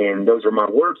 and those are my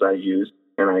words I use.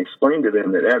 And I explained to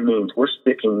them that means we're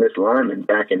sticking this lineman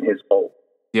back in his hole.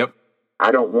 Yep.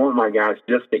 I don't want my guys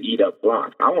just to eat up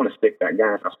blocks. I want to stick that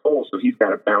guy in a hole so he's got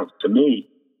to bounce to me.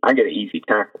 I get an easy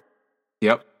tackle.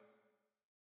 Yep.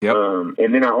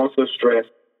 And then I also stress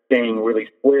staying really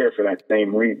square for that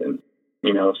same reason.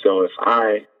 So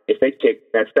if they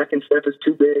take that second step is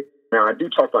too big. Now I do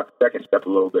talk about the second step a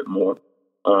little bit more.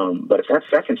 But if that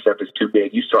second step is too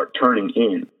big, you start turning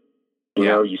in.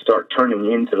 You start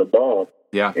turning into the ball.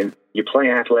 Yeah. And you play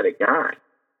athletic guy.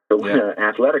 So when an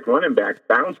athletic running back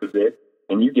bounces it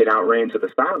and you get outran to the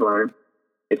sideline,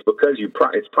 it's because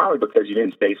it's probably because you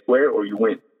didn't stay square or you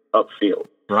went upfield.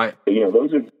 Right. So,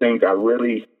 those are the things I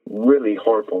really, really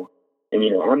harp on. And,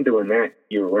 I'm doing that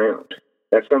year round.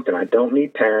 That's something I don't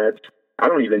need pads. I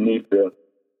don't even need the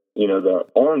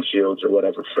arm shields or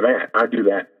whatever for that. I do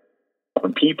that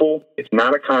on people. It's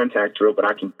not a contact drill, but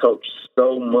I can coach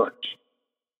so much.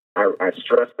 I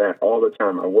stress that all the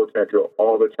time. I work that drill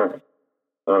all the time.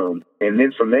 And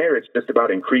then from there, it's just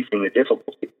about increasing the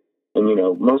difficulty.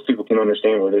 And, most people can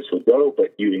understand where this would go,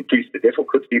 but you increase the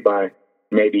difficulty by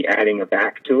maybe adding a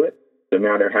back to it. So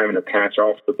now they're having to patch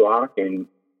off the block and,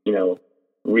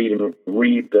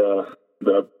 read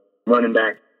the running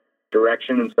back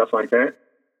direction and stuff like that.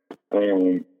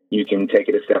 And you can take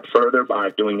it a step further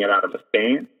by doing it out of a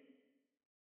stand,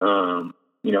 and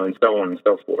so on and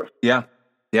so forth. Yeah.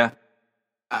 Yeah.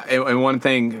 And one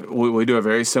thing, we do a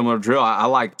very similar drill. I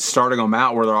like starting them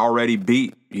out where they're already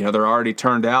beat. They're already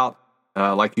turned out,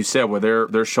 like you said, where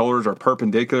their shoulders are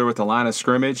perpendicular with the line of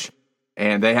scrimmage,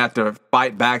 and they have to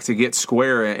fight back to get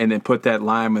square and then put that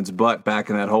lineman's butt back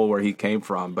in that hole where he came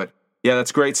from. But, yeah,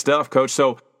 that's great stuff, Coach.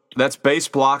 So that's base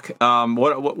block.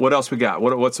 What else we got?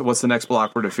 What's the next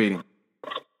block we're defeating?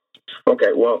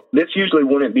 Okay, well, this usually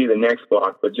wouldn't be the next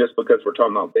block, but just because we're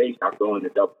talking about base, I'll go into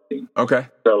double team. Okay.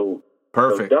 So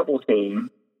perfect. So double team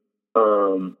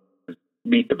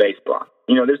beat the base block.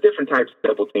 There's different types of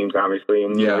double teams, obviously,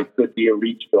 and it could be a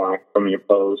reach block from your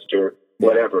post or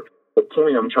whatever. The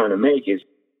point I'm trying to make is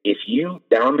if you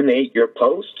dominate your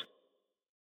post,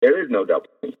 there is no double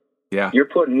team. Yeah. You're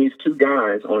putting these two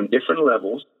guys on different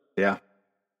levels. Yeah.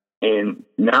 And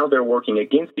now they're working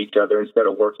against each other instead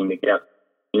of working together.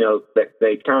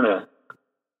 They kind of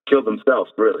kill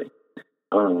themselves, really.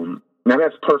 Now,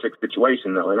 that's a perfect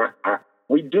situation, though, and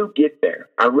we do get there.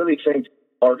 I really think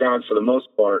our guys, for the most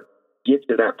part, get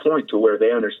to that point to where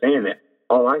they understand that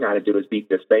all I got to do is beat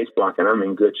this base block, and I'm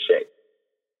in good shape.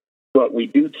 But we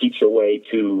do teach a way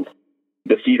to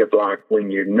defeat a block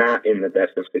when you're not in the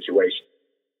best of situations.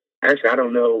 Actually, I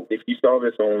don't know if you saw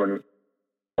this on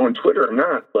Twitter or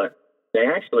not, but they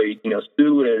actually,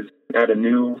 Stu is at a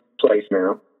new place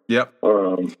now. Yep.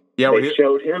 They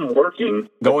showed him working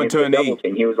going to a double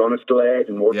team. He was on a sled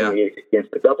and working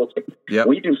against the double team. Yep.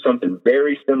 We do something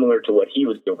very similar to what he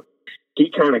was doing.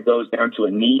 He kind of goes down to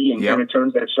a knee and kind of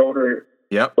turns that shoulder.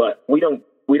 Yep. But we don't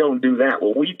do that.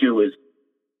 What we do is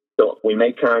we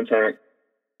make contact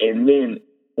and then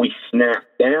we snap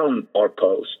down our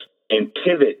post and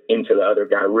pivot into the other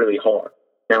guy really hard.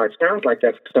 Now, it sounds like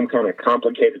that's some kind of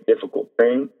complicated, difficult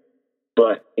thing,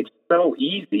 but it's so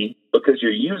easy because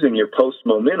you're using your post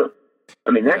momentum.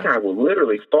 I mean, that guy will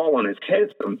literally fall on his head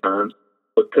sometimes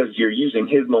because you're using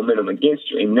his momentum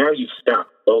against you, and now you've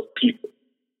stopped both people.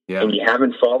 Yeah. And you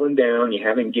haven't fallen down, you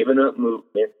haven't given up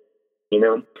movement,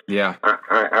 Yeah.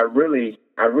 I really,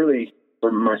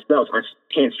 for myself, I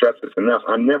can't stress this enough.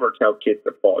 I never tell kids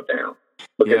to fall down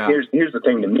because here's the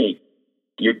thing to me: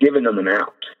 you're giving them an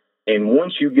out, and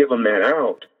once you give them that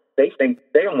out, they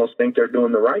almost think they're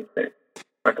doing the right thing.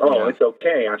 Like, it's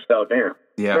okay, I fell down.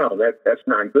 Yeah. No, that's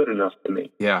not good enough to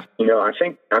me. Yeah. I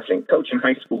think coaching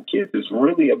high school kids is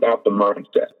really about the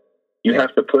mindset. You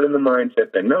have to put in the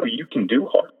mindset that, no, you can do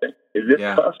hard things. Is this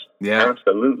tough? Yeah.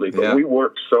 Absolutely. But we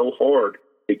work so hard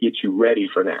to get you ready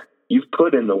for that. You've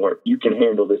put in the work. You can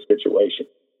handle this situation.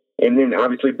 And then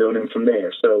obviously building from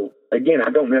there. So, again, I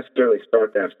don't necessarily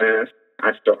start that fast.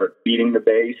 I start beating the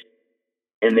base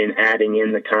and then adding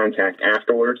in the contact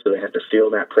afterwards. So they have to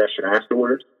feel that pressure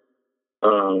afterwards.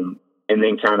 And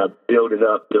then kind of build it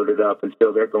up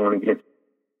until they're going against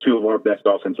two of our best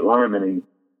offensive linemen and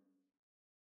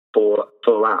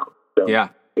full out. So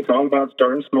it's all about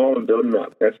starting small and building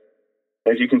up. That's,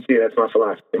 as you can see, that's my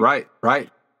philosophy. Right.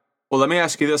 Well, let me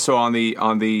ask you this: so on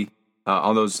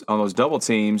those double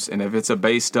teams, and if it's a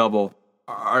base double,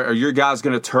 are your guys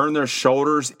going to turn their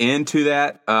shoulders into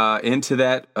that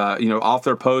off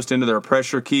their post into their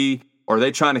pressure key, or are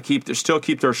they trying to still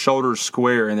keep their shoulders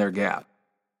square in their gap?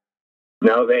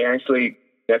 No,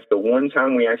 that's the one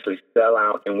time we actually sell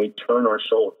out and we turn our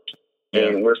shoulders.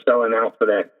 And we're selling out for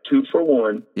that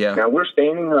 2-for-1. Yeah. Now we're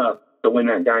standing up, so when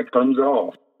that guy comes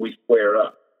off, we square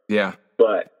up. Yeah.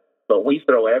 But we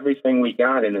throw everything we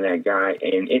got into that guy,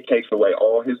 and it takes away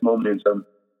all his momentum,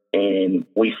 and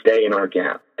we stay in our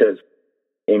gap. Because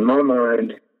in my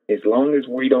mind, as long as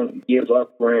we don't give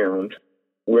up ground,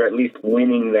 we're at least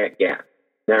winning that gap.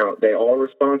 Now, they are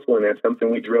responsible, and that's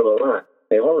something we drill a lot.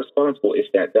 They are responsible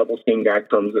if that double team guy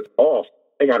comes off.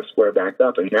 They got to square back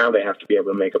up, and now they have to be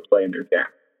able to make a play in their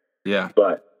gap. Yeah.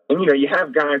 And you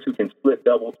have guys who can split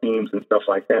double teams and stuff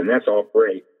like that, and that's all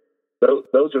great.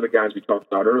 Those are the guys we talked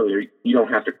about earlier. You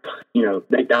don't have to,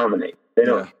 they dominate. They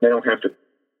don't have to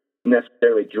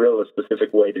necessarily drill a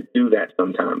specific way to do that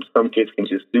sometimes. Some kids can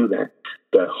just do that.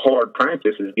 The hard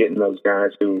practice is getting those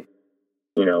guys who,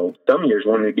 some years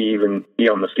want to be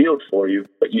on the field for you,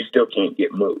 but you still can't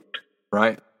get moved.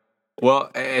 Right.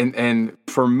 Well, and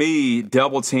for me,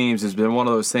 double teams has been one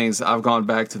of those things I've gone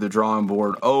back to the drawing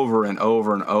board over and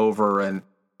over and over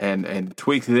and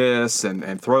tweaked this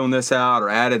and thrown this out or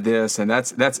added this. And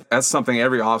that's something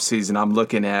every offseason I'm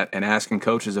looking at and asking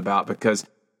coaches about because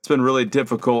it's been really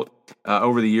difficult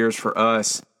over the years for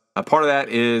us. Part of that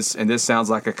is, and this sounds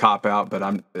like a cop-out, but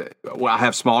I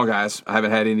have small guys. I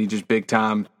haven't had any just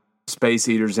big-time space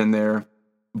eaters in there.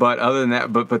 But other than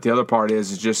that, but the other part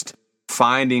is just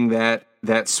finding that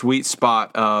sweet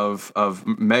spot of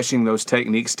meshing those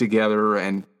techniques together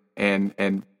and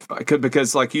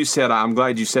because like you said, I'm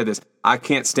glad you said this. I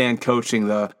can't stand coaching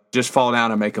the just fall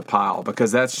down and make a pile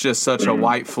because that's just such a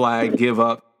white flag give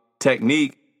up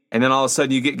technique. And then all of a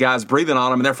sudden you get guys breathing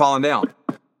on them and they're falling down.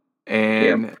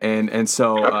 And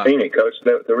so I've seen it, Coach.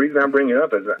 The reason I bring it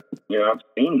up is I've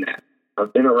seen that.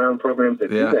 I've been around programs that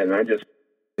do that, and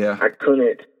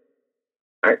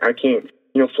I can't.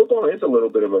 Football is a little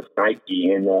bit of a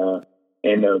psyche and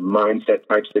a mindset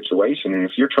type situation. And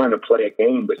if you're trying to play a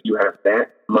game, but you have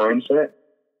that mindset,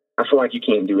 I feel like you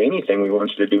can't do anything we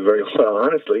want you to do very well,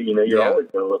 honestly. You're always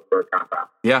going to look for a cop-out.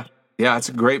 Yeah. Yeah, that's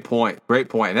a great point. Great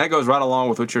point. And that goes right along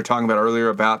with what you were talking about earlier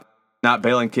about not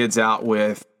bailing kids out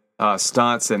with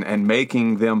stunts and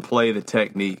making them play the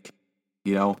technique,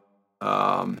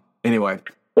 Anyway.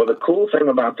 Well, the cool thing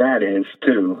about that is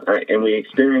too, and we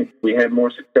had more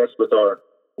success with our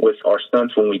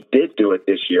stunts when we did do it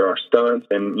this year. Our stunts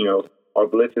and our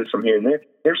blitzes from here and there.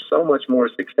 They're so much more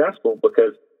successful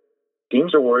because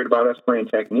teams are worried about us playing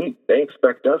technique. They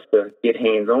expect us to get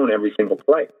hands on every single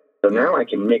play. So now I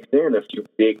can mix in a few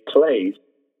big plays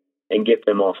and get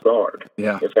them off guard.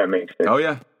 Yeah, if that makes sense. Oh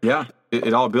yeah.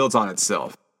 It all builds on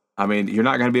itself. I mean, you're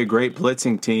not going to be a great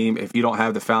blitzing team if you don't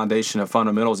have the foundation of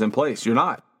fundamentals in place. You're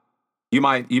not. You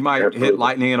might Absolutely. hit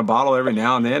lightning in a bottle every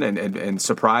now and then and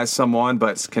surprise someone,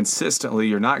 but consistently,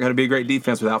 you're not going to be a great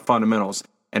defense without fundamentals.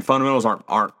 And fundamentals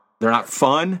aren't they're not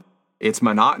fun. It's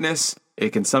monotonous. It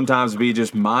can sometimes be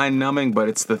just mind-numbing, but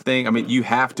it's the thing. I mean, you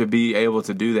have to be able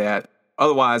to do that.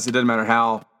 Otherwise, it doesn't matter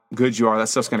how good you are. That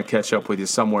stuff's going to catch up with you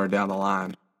somewhere down the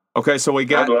line. Okay, so we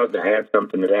got. I'd love to add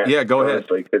something to that. Yeah, go ahead.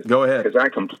 Go ahead. Because I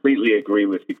completely agree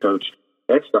with you, Coach.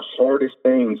 That's the hardest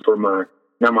thing for my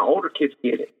older kids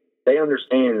get it. They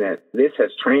understand that this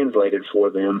has translated for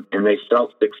them, and they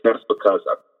felt success because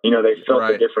of it. They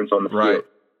felt the difference on the field.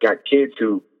 Got kids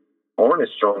who aren't as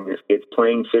strong as kids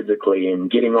playing physically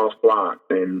and getting off blocks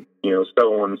and,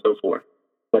 so on and so forth.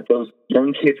 But those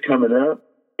young kids coming up,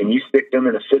 and you stick them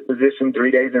in a fit position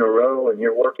 3 days in a row, and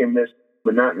you're working this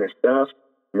monotonous stuff,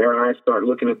 and their eyes start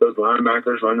looking at those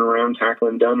linebackers running around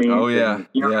tackling dummies. Oh, yeah.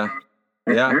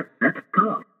 That's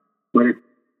tough. But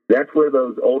that's where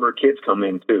those older kids come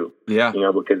in, too. Yeah.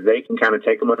 Because they can kind of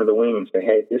take them under the wing and say,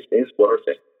 hey, this is worth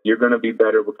it. You're going to be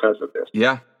better because of this.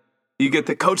 Yeah. You get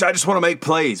the coach, I just want to make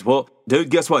plays. Well,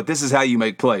 dude, guess what? This is how you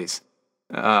make plays.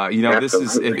 This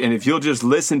is, if you'll just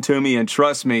listen to me and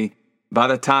trust me, by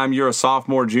the time you're a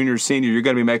sophomore, junior, senior, you're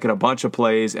going to be making a bunch of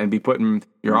plays and be putting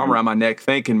your arm around my neck,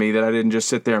 thanking me that I didn't just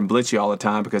sit there and blitz you all the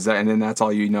time and then that's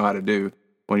all you know how to do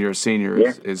when you're a senior.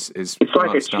 Is it's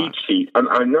like a cheat sheet.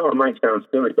 I know it might sound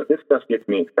silly, but this stuff gets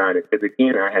me excited because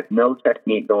again, I had no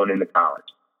technique going into college.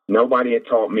 Nobody had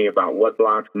taught me about what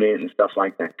blocks meant and stuff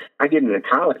like that. I get into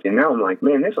college, and now I'm like,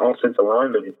 man, this offensive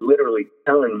lineman is literally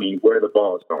telling me where the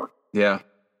ball is going. Yeah.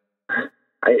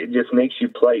 It just makes you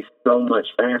play so much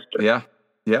faster.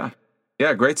 Yeah.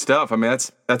 Great stuff. I mean,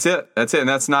 that's it. And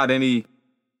that's not any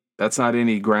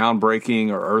groundbreaking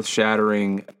or earth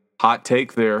shattering hot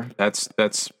take there.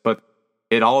 But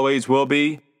it always will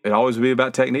be. It always will be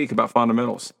about technique, about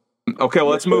fundamentals. Okay.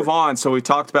 Well, let's move on. So we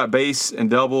talked about base and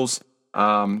doubles.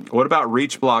 What about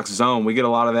reach blocks, zone? We get a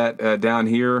lot of that down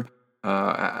here.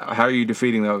 How are you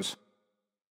defeating those?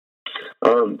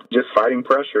 Just fighting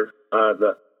pressure.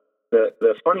 The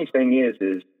funny thing is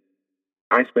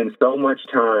I spend so much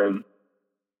time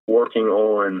working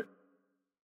on.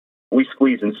 We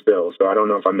squeeze and spill, so I don't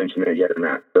know if I mentioned that yet or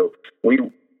not. So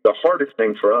the hardest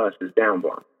thing for us is down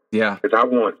block. Yeah, because I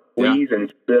want squeeze and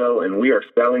spill, and we are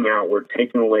spelling out. We're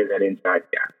taking away that inside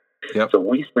gap. Yep. So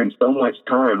we spend so much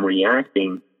time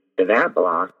reacting to that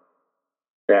block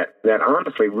that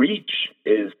honestly reach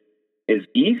is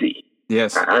easy.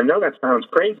 Yes. I know that sounds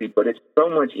crazy, but it's so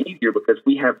much easier because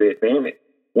we have the advantage.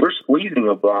 We're squeezing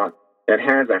a block that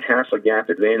has a half a gap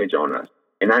advantage on us.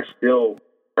 And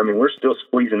we're still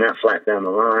squeezing that flat down the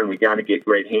line. We got to get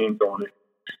great hands on it.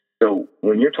 So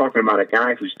when you're talking about a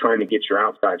guy who's trying to get your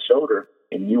outside shoulder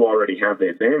and you already have the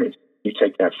advantage, you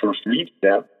take that first reach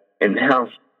step, and now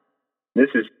this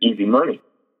is easy money.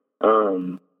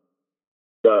 The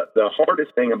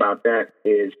hardest thing about that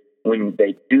is when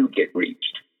they do get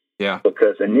reached. Yeah.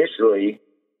 Because initially,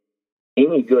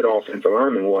 any good offensive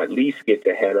lineman will at least get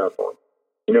the head up on.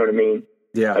 You know what I mean?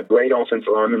 Yeah. A great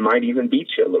offensive lineman might even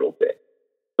beat you a little bit.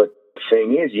 But the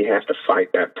thing is, you have to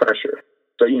fight that pressure.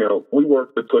 So, we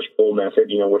work the push-pull method.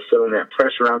 We're feeling that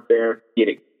pressure out there, get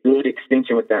a good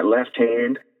extension with that left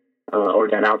hand, or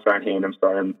that outside hand. I'm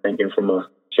sorry, I'm thinking from a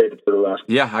shade to the left.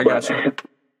 Yeah, I got you.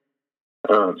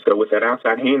 So with that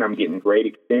outside hand, I'm getting great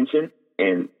extension.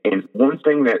 And one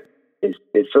thing that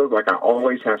it feels like I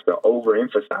always have to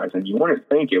overemphasize, and you wouldn't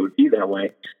think it would be that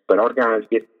way, but our guys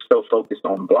get so focused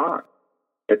on block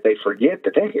that they forget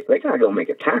that they got to go make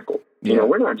a tackle. Yeah.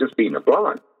 We're not just beating a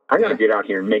block. I got to get out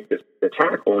here and make the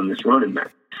tackle on this running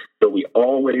back. So we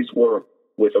always work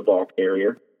with a ball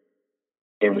carrier,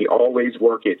 and we always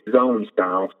work it zone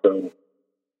style. So,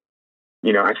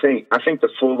 I think the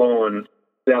full-on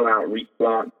sell-out reach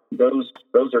block, those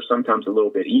are sometimes a little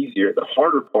bit easier. The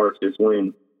harder part is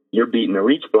when you're beating a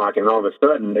reach block, and all of a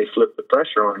sudden they flip the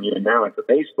pressure on you, and now it's a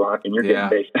base block, and you're getting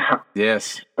based out.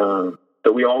 Yes. So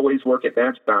we always work at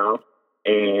that style,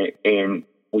 and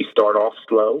we start off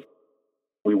slow.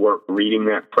 We work reading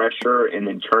that pressure and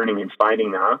then turning and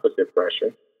fighting the opposite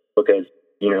pressure. Because,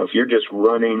 if you're just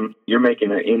running, you're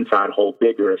making an inside hole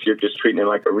bigger if you're just treating it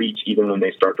like a reach, even when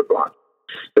they start to block.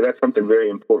 So that's something very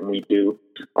important we do,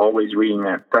 always reading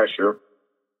that pressure.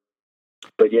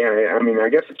 But yeah, I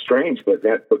guess it's strange, but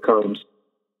that becomes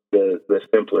the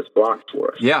simplest block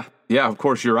for us. Yeah, of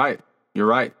course, you're right.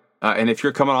 And if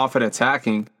you're coming off and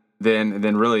attacking,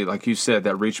 then really, like you said,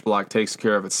 that reach block takes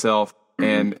care of itself. Mm-hmm.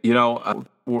 And,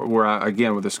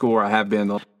 with the school where I have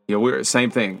been, we're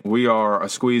same thing. We are a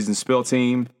squeeze and spill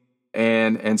team.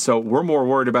 And so we're more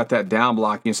worried about that down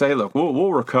block. You say, hey, look,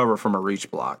 we'll recover from a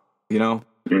reach block. You know,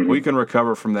 we can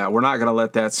recover from that. We're not going to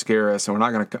let that scare us, and we're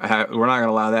not going to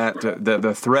allow that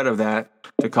the threat of that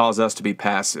to cause us to be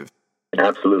passive.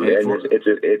 Absolutely, and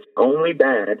it's only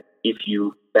bad if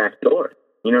you backdoor.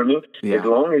 You know what I mean? Yeah. As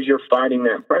long as you're fighting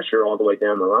that pressure all the way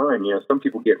down the line, you know, some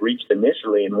people get reached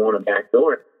initially and want to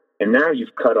backdoor it, and now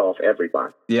you've cut off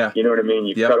everybody. Yeah. You know what I mean?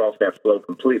 You've cut off that flow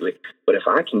completely. But if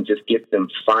I can just get them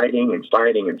fighting and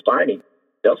fighting and fighting,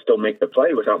 they'll still make the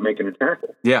play without making a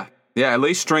tackle. Yeah. Yeah, at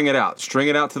least string it out. String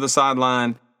it out to the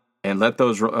sideline and let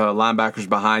those linebackers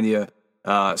behind you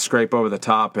scrape over the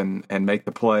top and make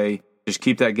the play. Just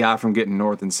keep that guy from getting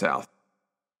north and south.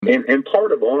 And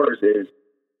part of ours is,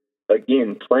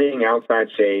 again, playing outside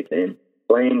shades and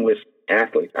playing with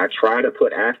athletes. I try to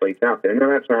put athletes out there. Now,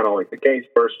 that's not always the case.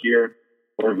 First year,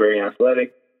 weren't very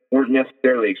athletic, weren't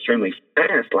necessarily extremely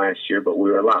fast last year, but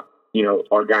we were a lot, you know,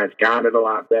 our guys got it a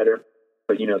lot better.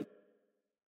 But, you know,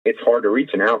 it's hard to reach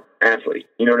an out athlete.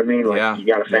 You know what I mean? Like, you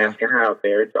got a fast guy out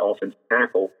there. It's an offensive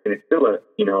tackle, and it's still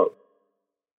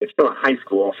a high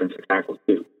school offensive tackle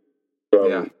too.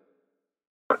 So,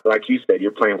 like you said,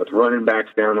 you're playing with running backs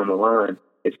down on the line.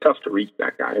 It's tough to reach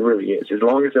that guy. It really is. As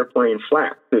long as they're playing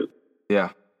flat too. Yeah.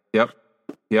 Yep.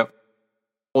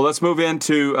 Well, let's move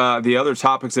into the other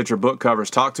topics that your book covers.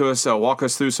 Talk to us. Walk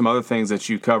us through some other things that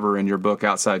you cover in your book,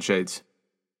 Outside Shades.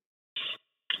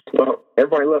 Well,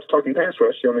 everybody loves talking pass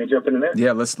rush. You want me to jump into that?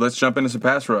 Yeah, let's jump into some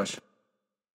pass rush.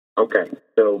 Okay.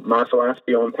 So my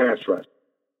philosophy on pass rush.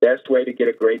 Best way to get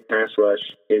a great pass rush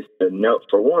is to know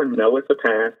it's a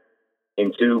pass,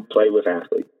 and two, play with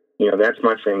athletes. You know, that's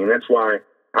my thing. And that's why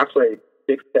I played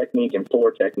 6 technique and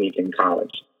 4 technique in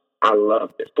college. I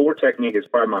loved it. 4 technique is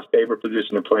probably my favorite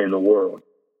position to play in the world.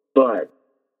 But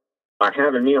by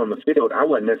having me on the field, I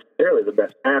wasn't necessarily the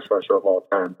best pass rusher of all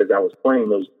time because I was playing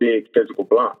those big physical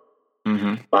blocks.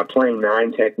 Mm-hmm. By playing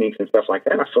 9 techniques and stuff like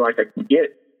that, I feel like I can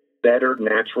get better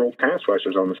natural pass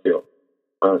rushers on the field.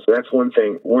 So that's one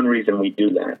reason we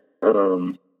do that.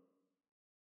 And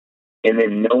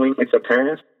then knowing it's a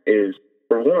pass is,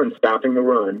 for one, stopping the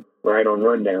run, right, on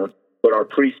rundown. But our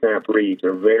pre-snap reads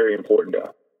are very important to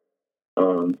us.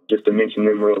 Just to mention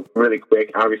them really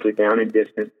quick, obviously down and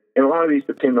distance. And a lot of these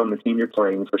depend on the team you're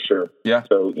playing for sure. Yeah.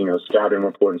 So, you know, scouting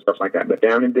report and stuff like that. But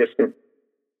down and distance,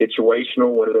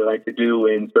 situational, what do they like to do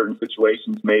in certain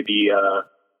situations? Maybe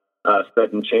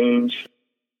sudden change.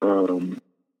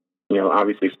 You know,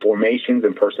 obviously formations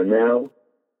and personnel,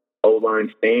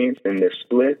 O-line stance and their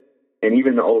split, and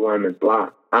even the O-lineman's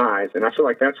eyes. And I feel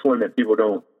like that's one that people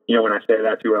don't, you know, when I say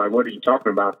that, people are like, what are you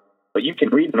talking about? But you can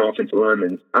read an offensive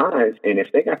lineman's eyes, and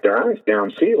if they got their eyes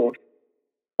downfield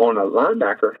on a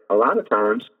linebacker, a lot of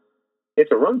times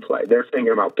it's a run play. They're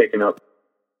thinking about picking up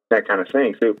that kind of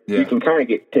thing. So you can kind of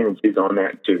get tendencies on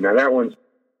that too. Now that one's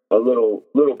a little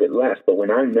bit less, but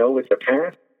when I know it's a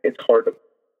pass, it's hard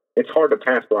to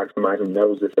pass block somebody who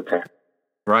knows it's a pass.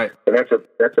 Right. And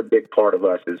that's a big part of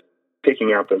us is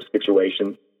picking out those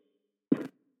situations.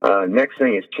 Next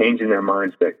thing is changing their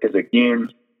mindset, because again,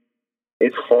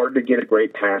 it's hard to get a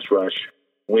great pass rush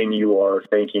when you are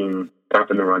thinking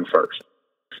stopping the run first.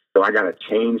 So I got to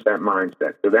change that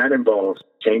mindset. So that involves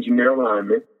changing their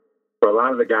alignment. For a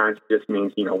lot of the guys, it just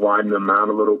means, you know, widen them out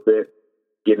a little bit,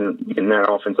 getting that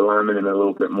offensive alignment in a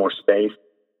little bit more space.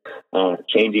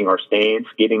 Changing our stance,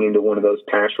 getting into one of those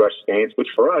pass rush stance, which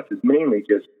for us is mainly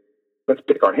just let's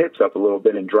pick our hips up a little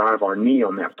bit and drive our knee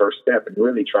on that first step and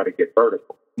really try to get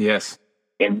vertical. Yes.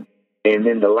 And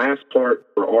then the last part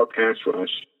for our pass rush,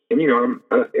 and you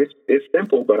know, it's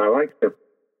simple, but I like to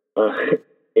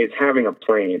is having a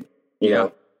plan.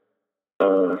 You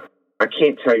know, I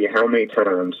can't tell you how many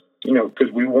times, you know,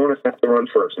 because we want to stop the run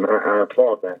first, and I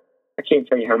applaud that. I can't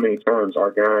tell you how many times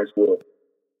our guys will.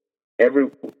 And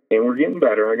we're getting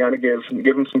better. I got to give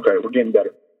them some credit. We're getting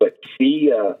better. But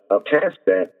see a pass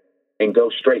set and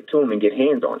go straight to them and get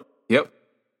hands on it. Yep.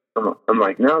 I'm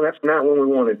like, no, that's not when we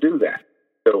want to do that.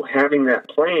 So having that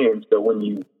plan, so when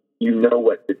you know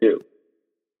what to do.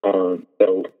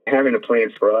 So having a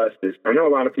plan for us is, I know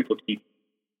a lot of people teach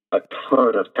a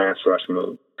ton of pass rush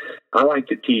moves. I like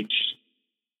to teach,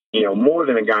 you know, more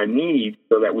than a guy needs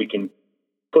so that we can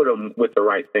put them with the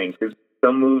right things. Because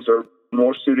some moves are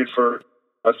more suited for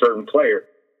a certain player.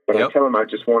 But I tell them I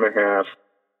just want to have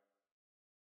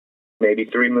maybe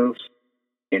 3 moves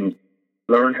and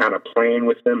learn how to plan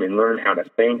with them and learn how to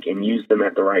think and use them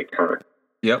at the right time.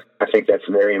 Yep. I think that's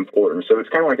very important. So it's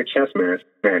kind of like a chess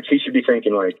match. He should be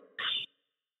thinking like,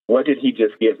 what did he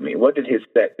just give me? What did his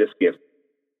set just give me?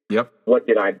 Yep. What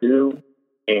did I do?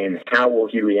 And how will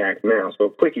he react now? So a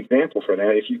quick example for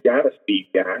that, if you've got a speed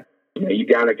guy You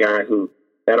got a guy who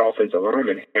that offensive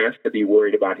lineman has to be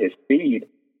worried about his speed.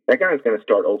 That guy's going to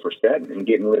start oversetting and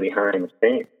getting really high in the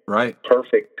stance. Right.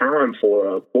 Perfect time for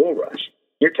a bull rush.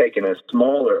 You're taking a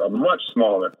much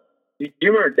smaller. Do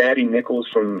you remember Daddy Nichols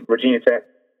from Virginia Tech?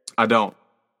 I don't.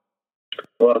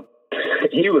 Well,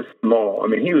 he was small. I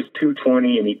mean, he was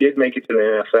 220, and he did make it to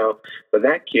the NFL, but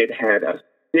that kid had a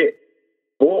thick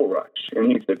bull rush.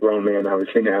 And he's a grown man,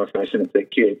 obviously, now, so I shouldn't say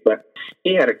kid, but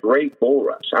he had a great bull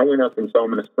rush. I went up and saw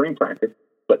him in a spring practice,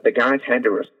 but the guys had to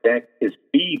respect his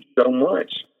speed so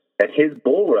much that his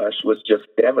bull rush was just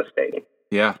devastating.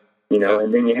 Yeah.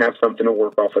 And then you have something to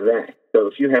work off of that. So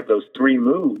if you have those three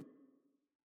moves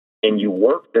and you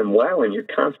work them well and you're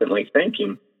constantly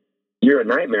thinking, you're a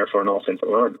nightmare for an offensive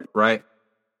lineman. Right.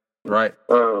 I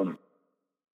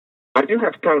do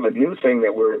have kind of a new thing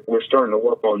that we're starting to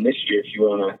work on this year, if you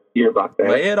want to hear about that.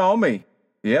 Lay it on me.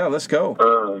 Yeah, let's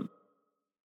go.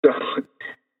 So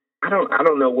I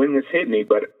don't know when this hit me,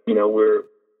 but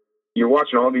you're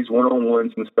watching all these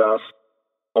one-on-ones and stuff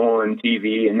on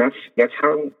TV, and that's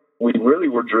how we really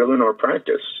were drilling our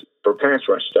practice for pass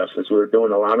rush stuff, is we were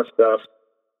doing a lot of stuff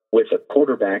with a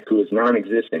quarterback who is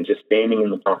non-existent, just standing in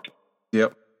the pocket.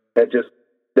 Yep. That just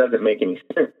doesn't make any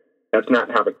sense. That's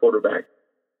not how the quarterback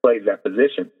plays that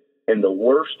position. And the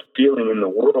worst feeling in the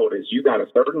world is you got a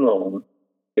third and long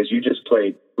because you just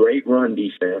played great run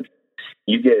defense.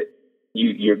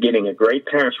 You're getting a great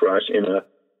pass rush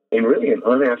and really an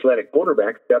unathletic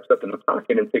quarterback steps up in the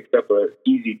pocket and picks up an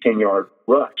easy 10-yard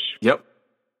rush. Yep.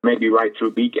 Maybe right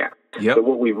through B gap. Yep. So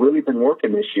what we've really been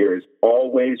working this year is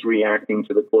always reacting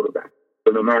to the quarterback.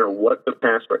 So no matter what the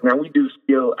pass rush, now we do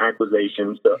skill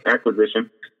acquisition,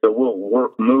 so we'll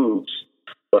work moves.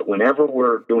 But whenever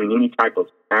we're doing any type of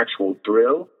actual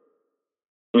drill,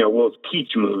 we'll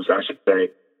teach moves, I should say.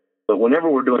 But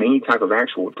whenever we're doing any type of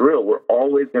actual drill, we're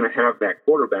always going to have that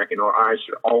quarterback, and our eyes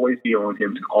should always be on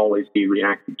him and always be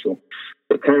reacting to him.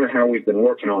 So kind of how we've been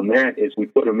working on that is we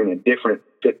put him in a different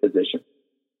fit position.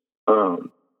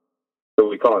 So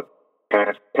we call it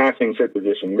passing fit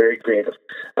position, very creative.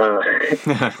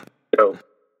 So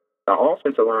the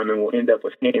offensive lineman will end up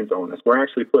with hands on us. We're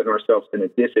actually putting ourselves in a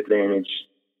disadvantage,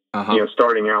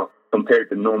 starting out compared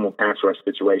to normal pass rush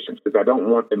situations, because I don't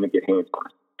want them to get hands on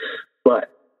us. But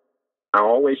I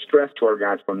always stress to our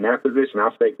guys from that position,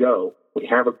 I'll say, go. We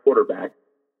have a quarterback,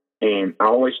 and I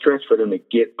always stress for them to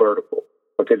get vertical,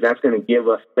 because that's going to give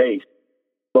us space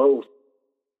both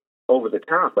over the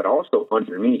top, but also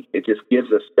underneath. It just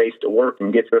gives us space to work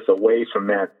and gets us away from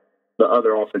the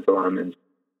other offensive linemen's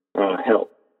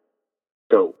help.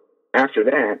 So after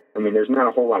that, there's not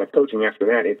a whole lot of coaching after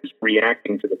that. It's just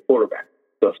reacting to the quarterback.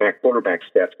 So if that quarterback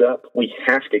steps up, we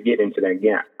have to get into that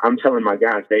gap. I'm telling my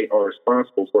guys they are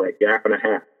responsible for a gap and a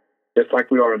half, just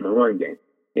like we are in the run game.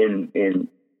 And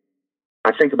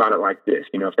I think about it like this.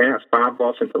 If they have 5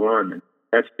 offensive linemen,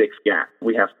 that's 6 gaps.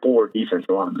 We have 4 defensive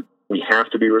linemen. We have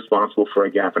to be responsible for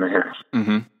a gap and a half.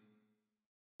 Mm-hmm.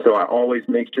 So I always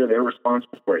make sure they're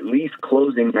responsible for at least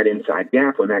closing that inside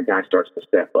gap when that guy starts to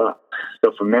step up.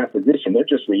 So from that position, they're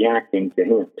just reacting to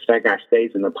him. If that guy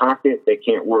stays in the pocket, they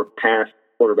can't work past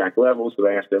quarterback level, so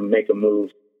they have to make a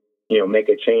move, make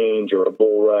a change or a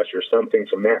bull rush or something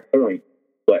from that point.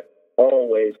 But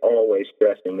always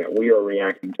stressing that we are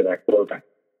reacting to that quarterback.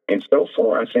 And so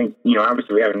far, I think,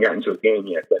 obviously we haven't gotten to a game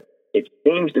yet, but it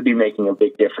seems to be making a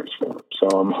big difference for them. So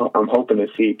I'm hoping to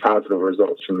see positive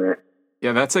results from that.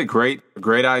 Yeah, that's a great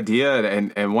idea,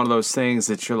 and one of those things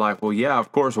that you're like, well, yeah,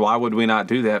 of course, why would we not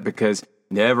do that? Because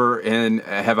never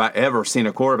have I ever seen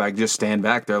a quarterback just stand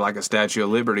back there like a Statue of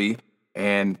Liberty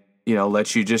and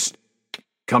let you just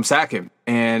come sack him.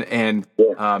 And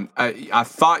I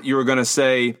thought you were going to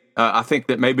say, I think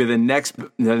that maybe the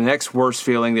next worst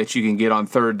feeling that you can get on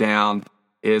third down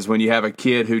is when you have a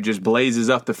kid who just blazes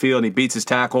up the field and he beats his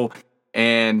tackle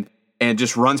and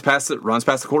just runs past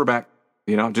the quarterback.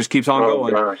 Just keeps on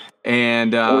going. Gosh.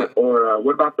 And or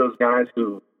what about those guys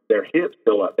who their hips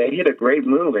go up? They hit a great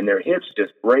move and their hips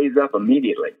just raise up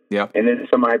immediately. Yeah. And then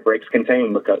somebody breaks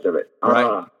contain because of it.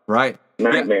 Right.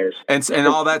 Nightmares. Yeah. And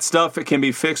all that stuff, it can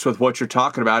be fixed with what you're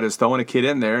talking about is throwing a kid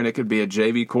in there, and it could be a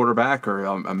JV quarterback or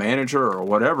a manager or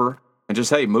whatever, and just,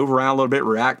 hey, move around a little bit,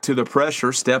 react to the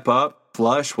pressure, step up,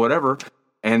 flush, whatever.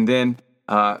 And then,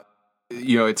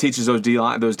 it teaches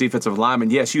those defensive linemen,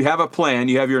 yes, you have a plan,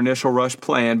 you have your initial rush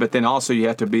plan, but then also you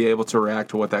have to be able to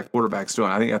react to what that quarterback's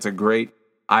doing. I think that's a great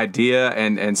idea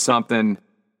and something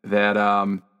that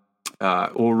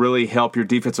will really help your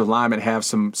defensive linemen have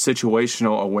some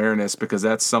situational awareness, because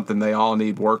that's something they all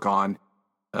need work on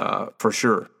for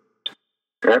sure.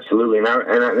 Absolutely. And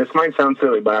this might sound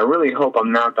silly, but I really hope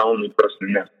I'm not the only person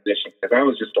in that position, because I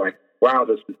was just like, wow,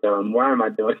 this is dumb. Why am I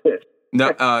doing this?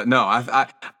 No.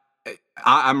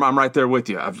 I'm right there with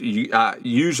you.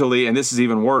 Usually, and this is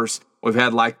even worse, we've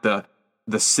had like the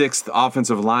sixth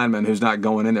offensive lineman who's not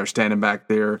going in there, standing back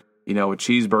there, with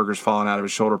cheeseburgers falling out of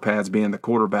his shoulder pads, being the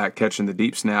quarterback, catching the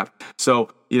deep snap. So,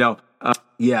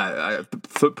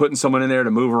 putting someone in there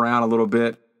to move around a little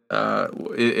bit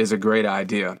is a great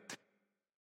idea.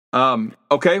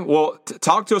 Okay, well,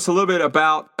 talk to us a little bit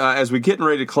about, as we're getting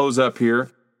ready to close up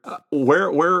here,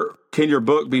 where can your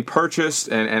book be purchased,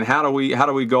 and how do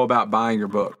we go about buying your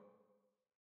book?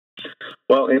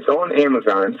 Well, it's on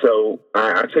Amazon. So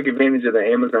I took advantage of the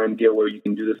Amazon deal where you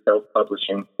can do the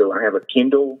self-publishing. So I have a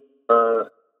Kindle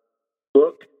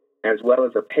book as well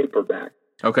as a paperback.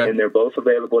 Okay. And they're both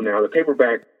available now. The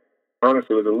paperback,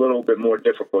 honestly, was a little bit more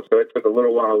difficult. So it took a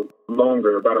little while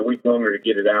longer, about a week longer to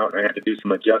get it out. I had to do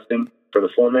some adjusting for the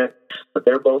format. But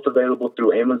they're both available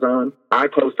through Amazon. I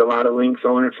post a lot of links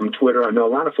on it from Twitter. I know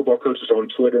a lot of football coaches on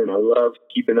Twitter, and I love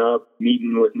keeping up,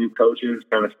 meeting with new coaches,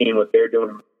 kind of seeing what they're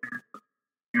doing.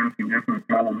 You can definitely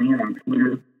follow me on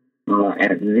Twitter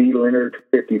at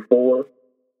ZLeonard54.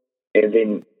 And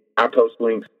then I post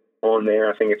links on there.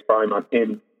 I think it's probably my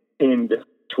pinned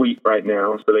tweet right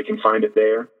now, so they can find it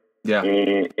there. Yeah.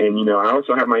 And I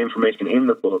also have my information in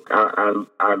the book.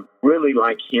 I really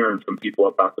like hearing from people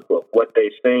about the book, what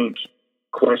they think,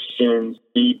 questions,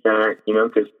 feedback,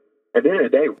 because at the end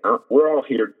of the day, we're all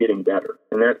here getting better.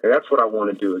 And that's what I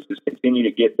want to do, is just continue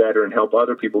to get better and help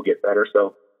other people get better.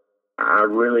 So I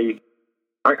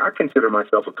consider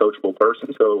myself a coachable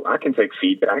person, so I can take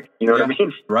feedback. You know what I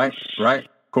mean? Right.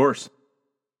 Of course.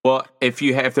 Well, if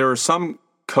there was some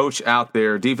coach out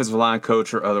there, defensive line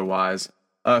coach or otherwise,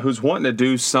 who's wanting to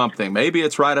do something, maybe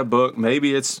it's write a book,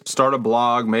 maybe it's start a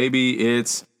blog, maybe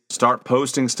it's start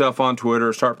posting stuff on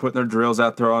Twitter, start putting their drills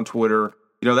out there on Twitter.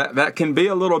 That can be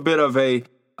a little bit of a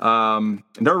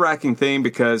nerve-wracking thing,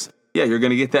 because, you're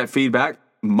going to get that feedback.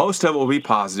 Most of it will be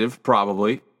positive,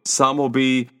 probably. Some will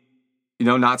be,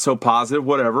 not so positive,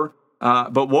 whatever.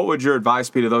 But what would your advice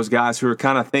be to those guys who are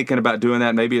kind of thinking about doing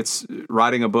that? Maybe it's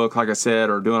writing a book, like I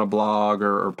said, or doing a blog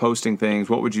or posting things.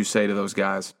 What would you say to those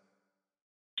guys?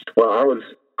 Well, I was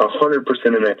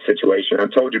 100% in that situation. I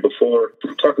told you before,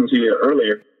 talking to you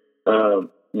earlier,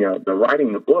 the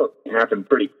writing the book happened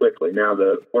pretty quickly. Now,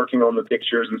 the working on the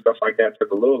pictures and stuff like that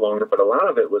took a little longer, but a lot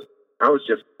of it was I was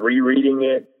just rereading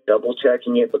it, double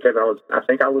checking it, because I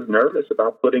think I was nervous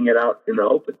about putting it out in the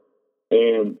open.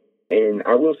 And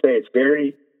I will say it's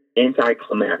very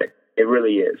anticlimactic. It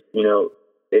really is.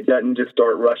 It doesn't just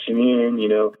start rushing in.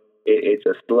 It's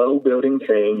a slow building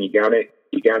thing. You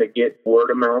gotta get word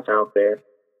of mouth out there.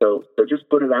 So just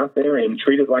put it out there and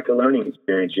treat it like a learning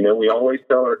experience. We always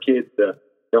tell our kids to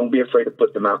don't be afraid to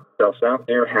put themselves out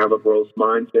there, have a growth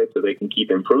mindset so they can keep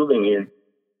improving. And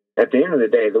at the end of the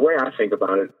day, the way I think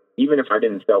about it, even if I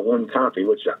didn't sell one copy,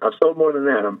 which I've sold more than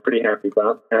that, I'm pretty happy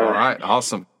about. All right,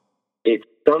 awesome. It's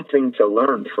something to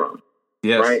learn from,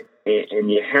 right? And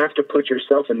you have to put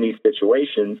yourself in these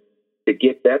situations to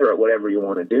get better at whatever you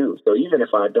want to do. So even if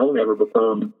I don't ever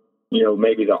become,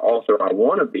 maybe the author I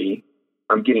want to be,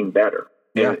 I'm getting better.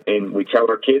 Yeah. And we tell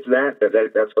our kids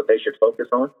that's what they should focus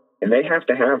on. And they have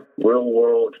to have real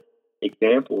world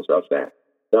examples of that.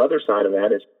 The other side of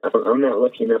that is I'm not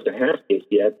lucky enough to have kids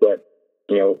yet, but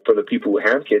for the people who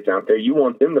have kids out there, you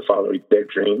want them to follow their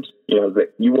dreams.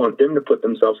 That you want them to put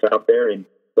themselves out there and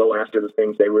go after the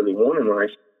things they really want in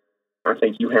life. I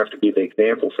think you have to be the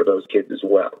example for those kids as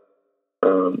well.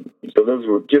 So those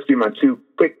would just be my two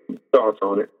quick thoughts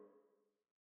on it.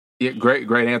 Yeah, great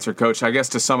answer, Coach. I guess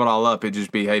to sum it all up, it'd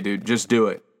just be, hey, dude, just do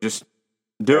it. Just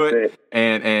do it.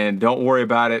 And don't worry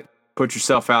about it. Put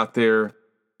yourself out there.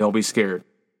 Don't be scared.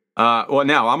 Well,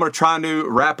 now I'm going to try a new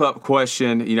wrap-up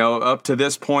question. Up to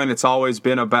this point, it's always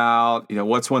been about,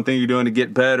 what's one thing you're doing to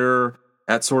get better,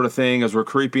 that sort of thing. As we're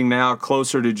creeping now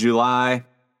closer to July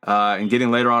and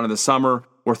getting later on in the summer,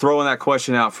 we're throwing that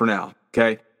question out for now,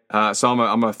 okay? So I'm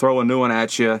going to throw a new one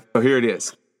at you. So here it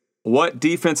is. What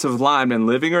defensive lineman,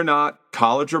 living or not,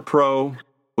 college or pro,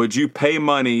 would you pay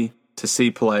money to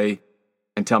see play,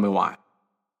 and tell me why?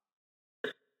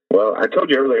 Well, I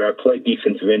told you earlier I played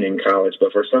defensive end in college,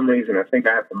 but for some reason I think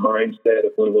I have the mindset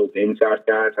of one of those inside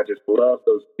guys. I just love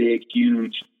those big,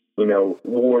 huge,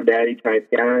 war daddy type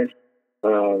guys.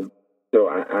 So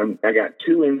I got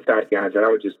two inside guys that I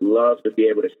would just love to be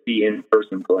able to see in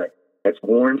person play. That's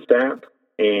Warren Sapp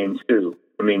and Sue.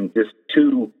 Just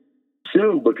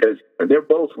Sue because they're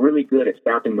both really good at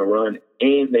stopping the run,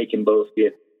 and they can both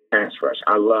get pass rush.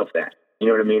 I love that. You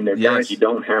know what I mean? They're Yes. guys you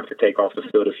don't have to take off the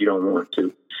field if you don't want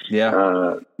to.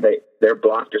 Yeah. Their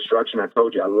block destruction, I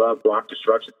told you, I love block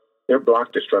destruction. Their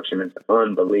block destruction is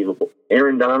unbelievable.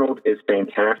 Aaron Donald is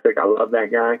fantastic. I love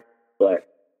that guy. But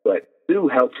Sue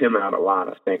helped him out a lot,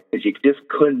 I think, because you just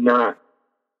could not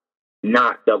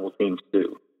double team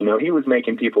Sue. You know, he was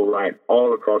making people right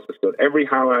all across the field. Every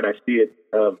highlight I see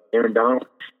of Aaron Donald,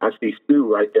 I see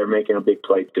Sue right there making a big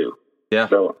play too. Yeah.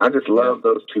 So I just love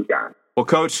those two guys. Well,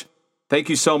 Coach, thank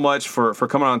you so much for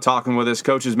coming on and talking with us.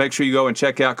 Coaches, make sure you go and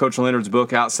check out Coach Leonard's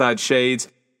book, Outside Shades.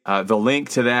 The link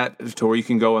to that, to where you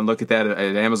can go and look at that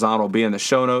at Amazon, will be in the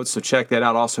show notes. So check that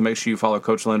out. Also, make sure you follow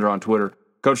Coach Leonard on Twitter.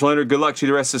 Coach Leonard, good luck to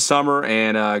you the rest of the summer,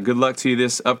 and good luck to you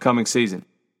this upcoming season.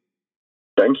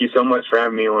 Thank you so much for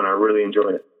having me on. I really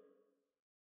enjoyed it.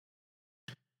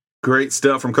 Great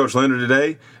stuff from Coach Leonard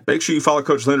today. Make sure you follow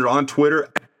Coach Leonard on Twitter,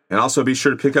 and also be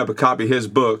sure to pick up a copy of his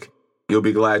book. You'll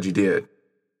be glad you did.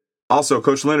 Also,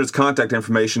 Coach Leonard's contact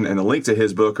information and the link to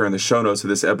his book are in the show notes of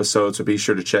this episode, so be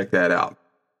sure to check that out.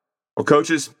 Well,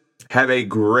 coaches, have a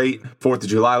great 4th of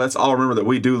July. Let's all remember that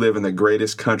we do live in the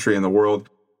greatest country in the world,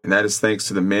 and that is thanks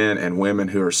to the men and women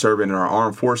who are serving in our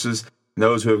armed forces and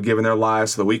those who have given their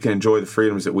lives so that we can enjoy the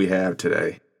freedoms that we have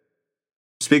today.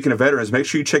 Speaking of veterans, make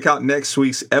sure you check out next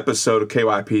week's episode of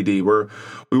KYPD, where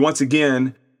we once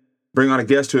again bring on a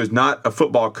guest who is not a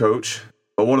football coach,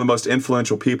 but one of the most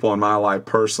influential people in my life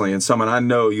personally, and someone I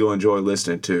know you'll enjoy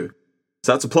listening to.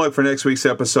 So that's a plug for next week's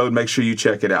episode. Make sure you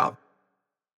check it out.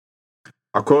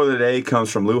 Our quote of the day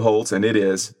comes from Lou Holtz, and it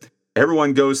is,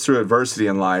 "Everyone goes through adversity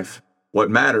in life.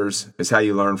 What matters is how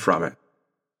you learn from it."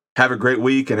 Have a great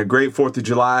week and a great 4th of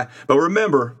July. But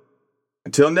remember,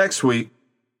 until next week,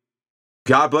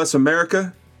 God bless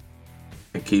America,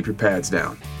 and keep your pads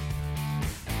down.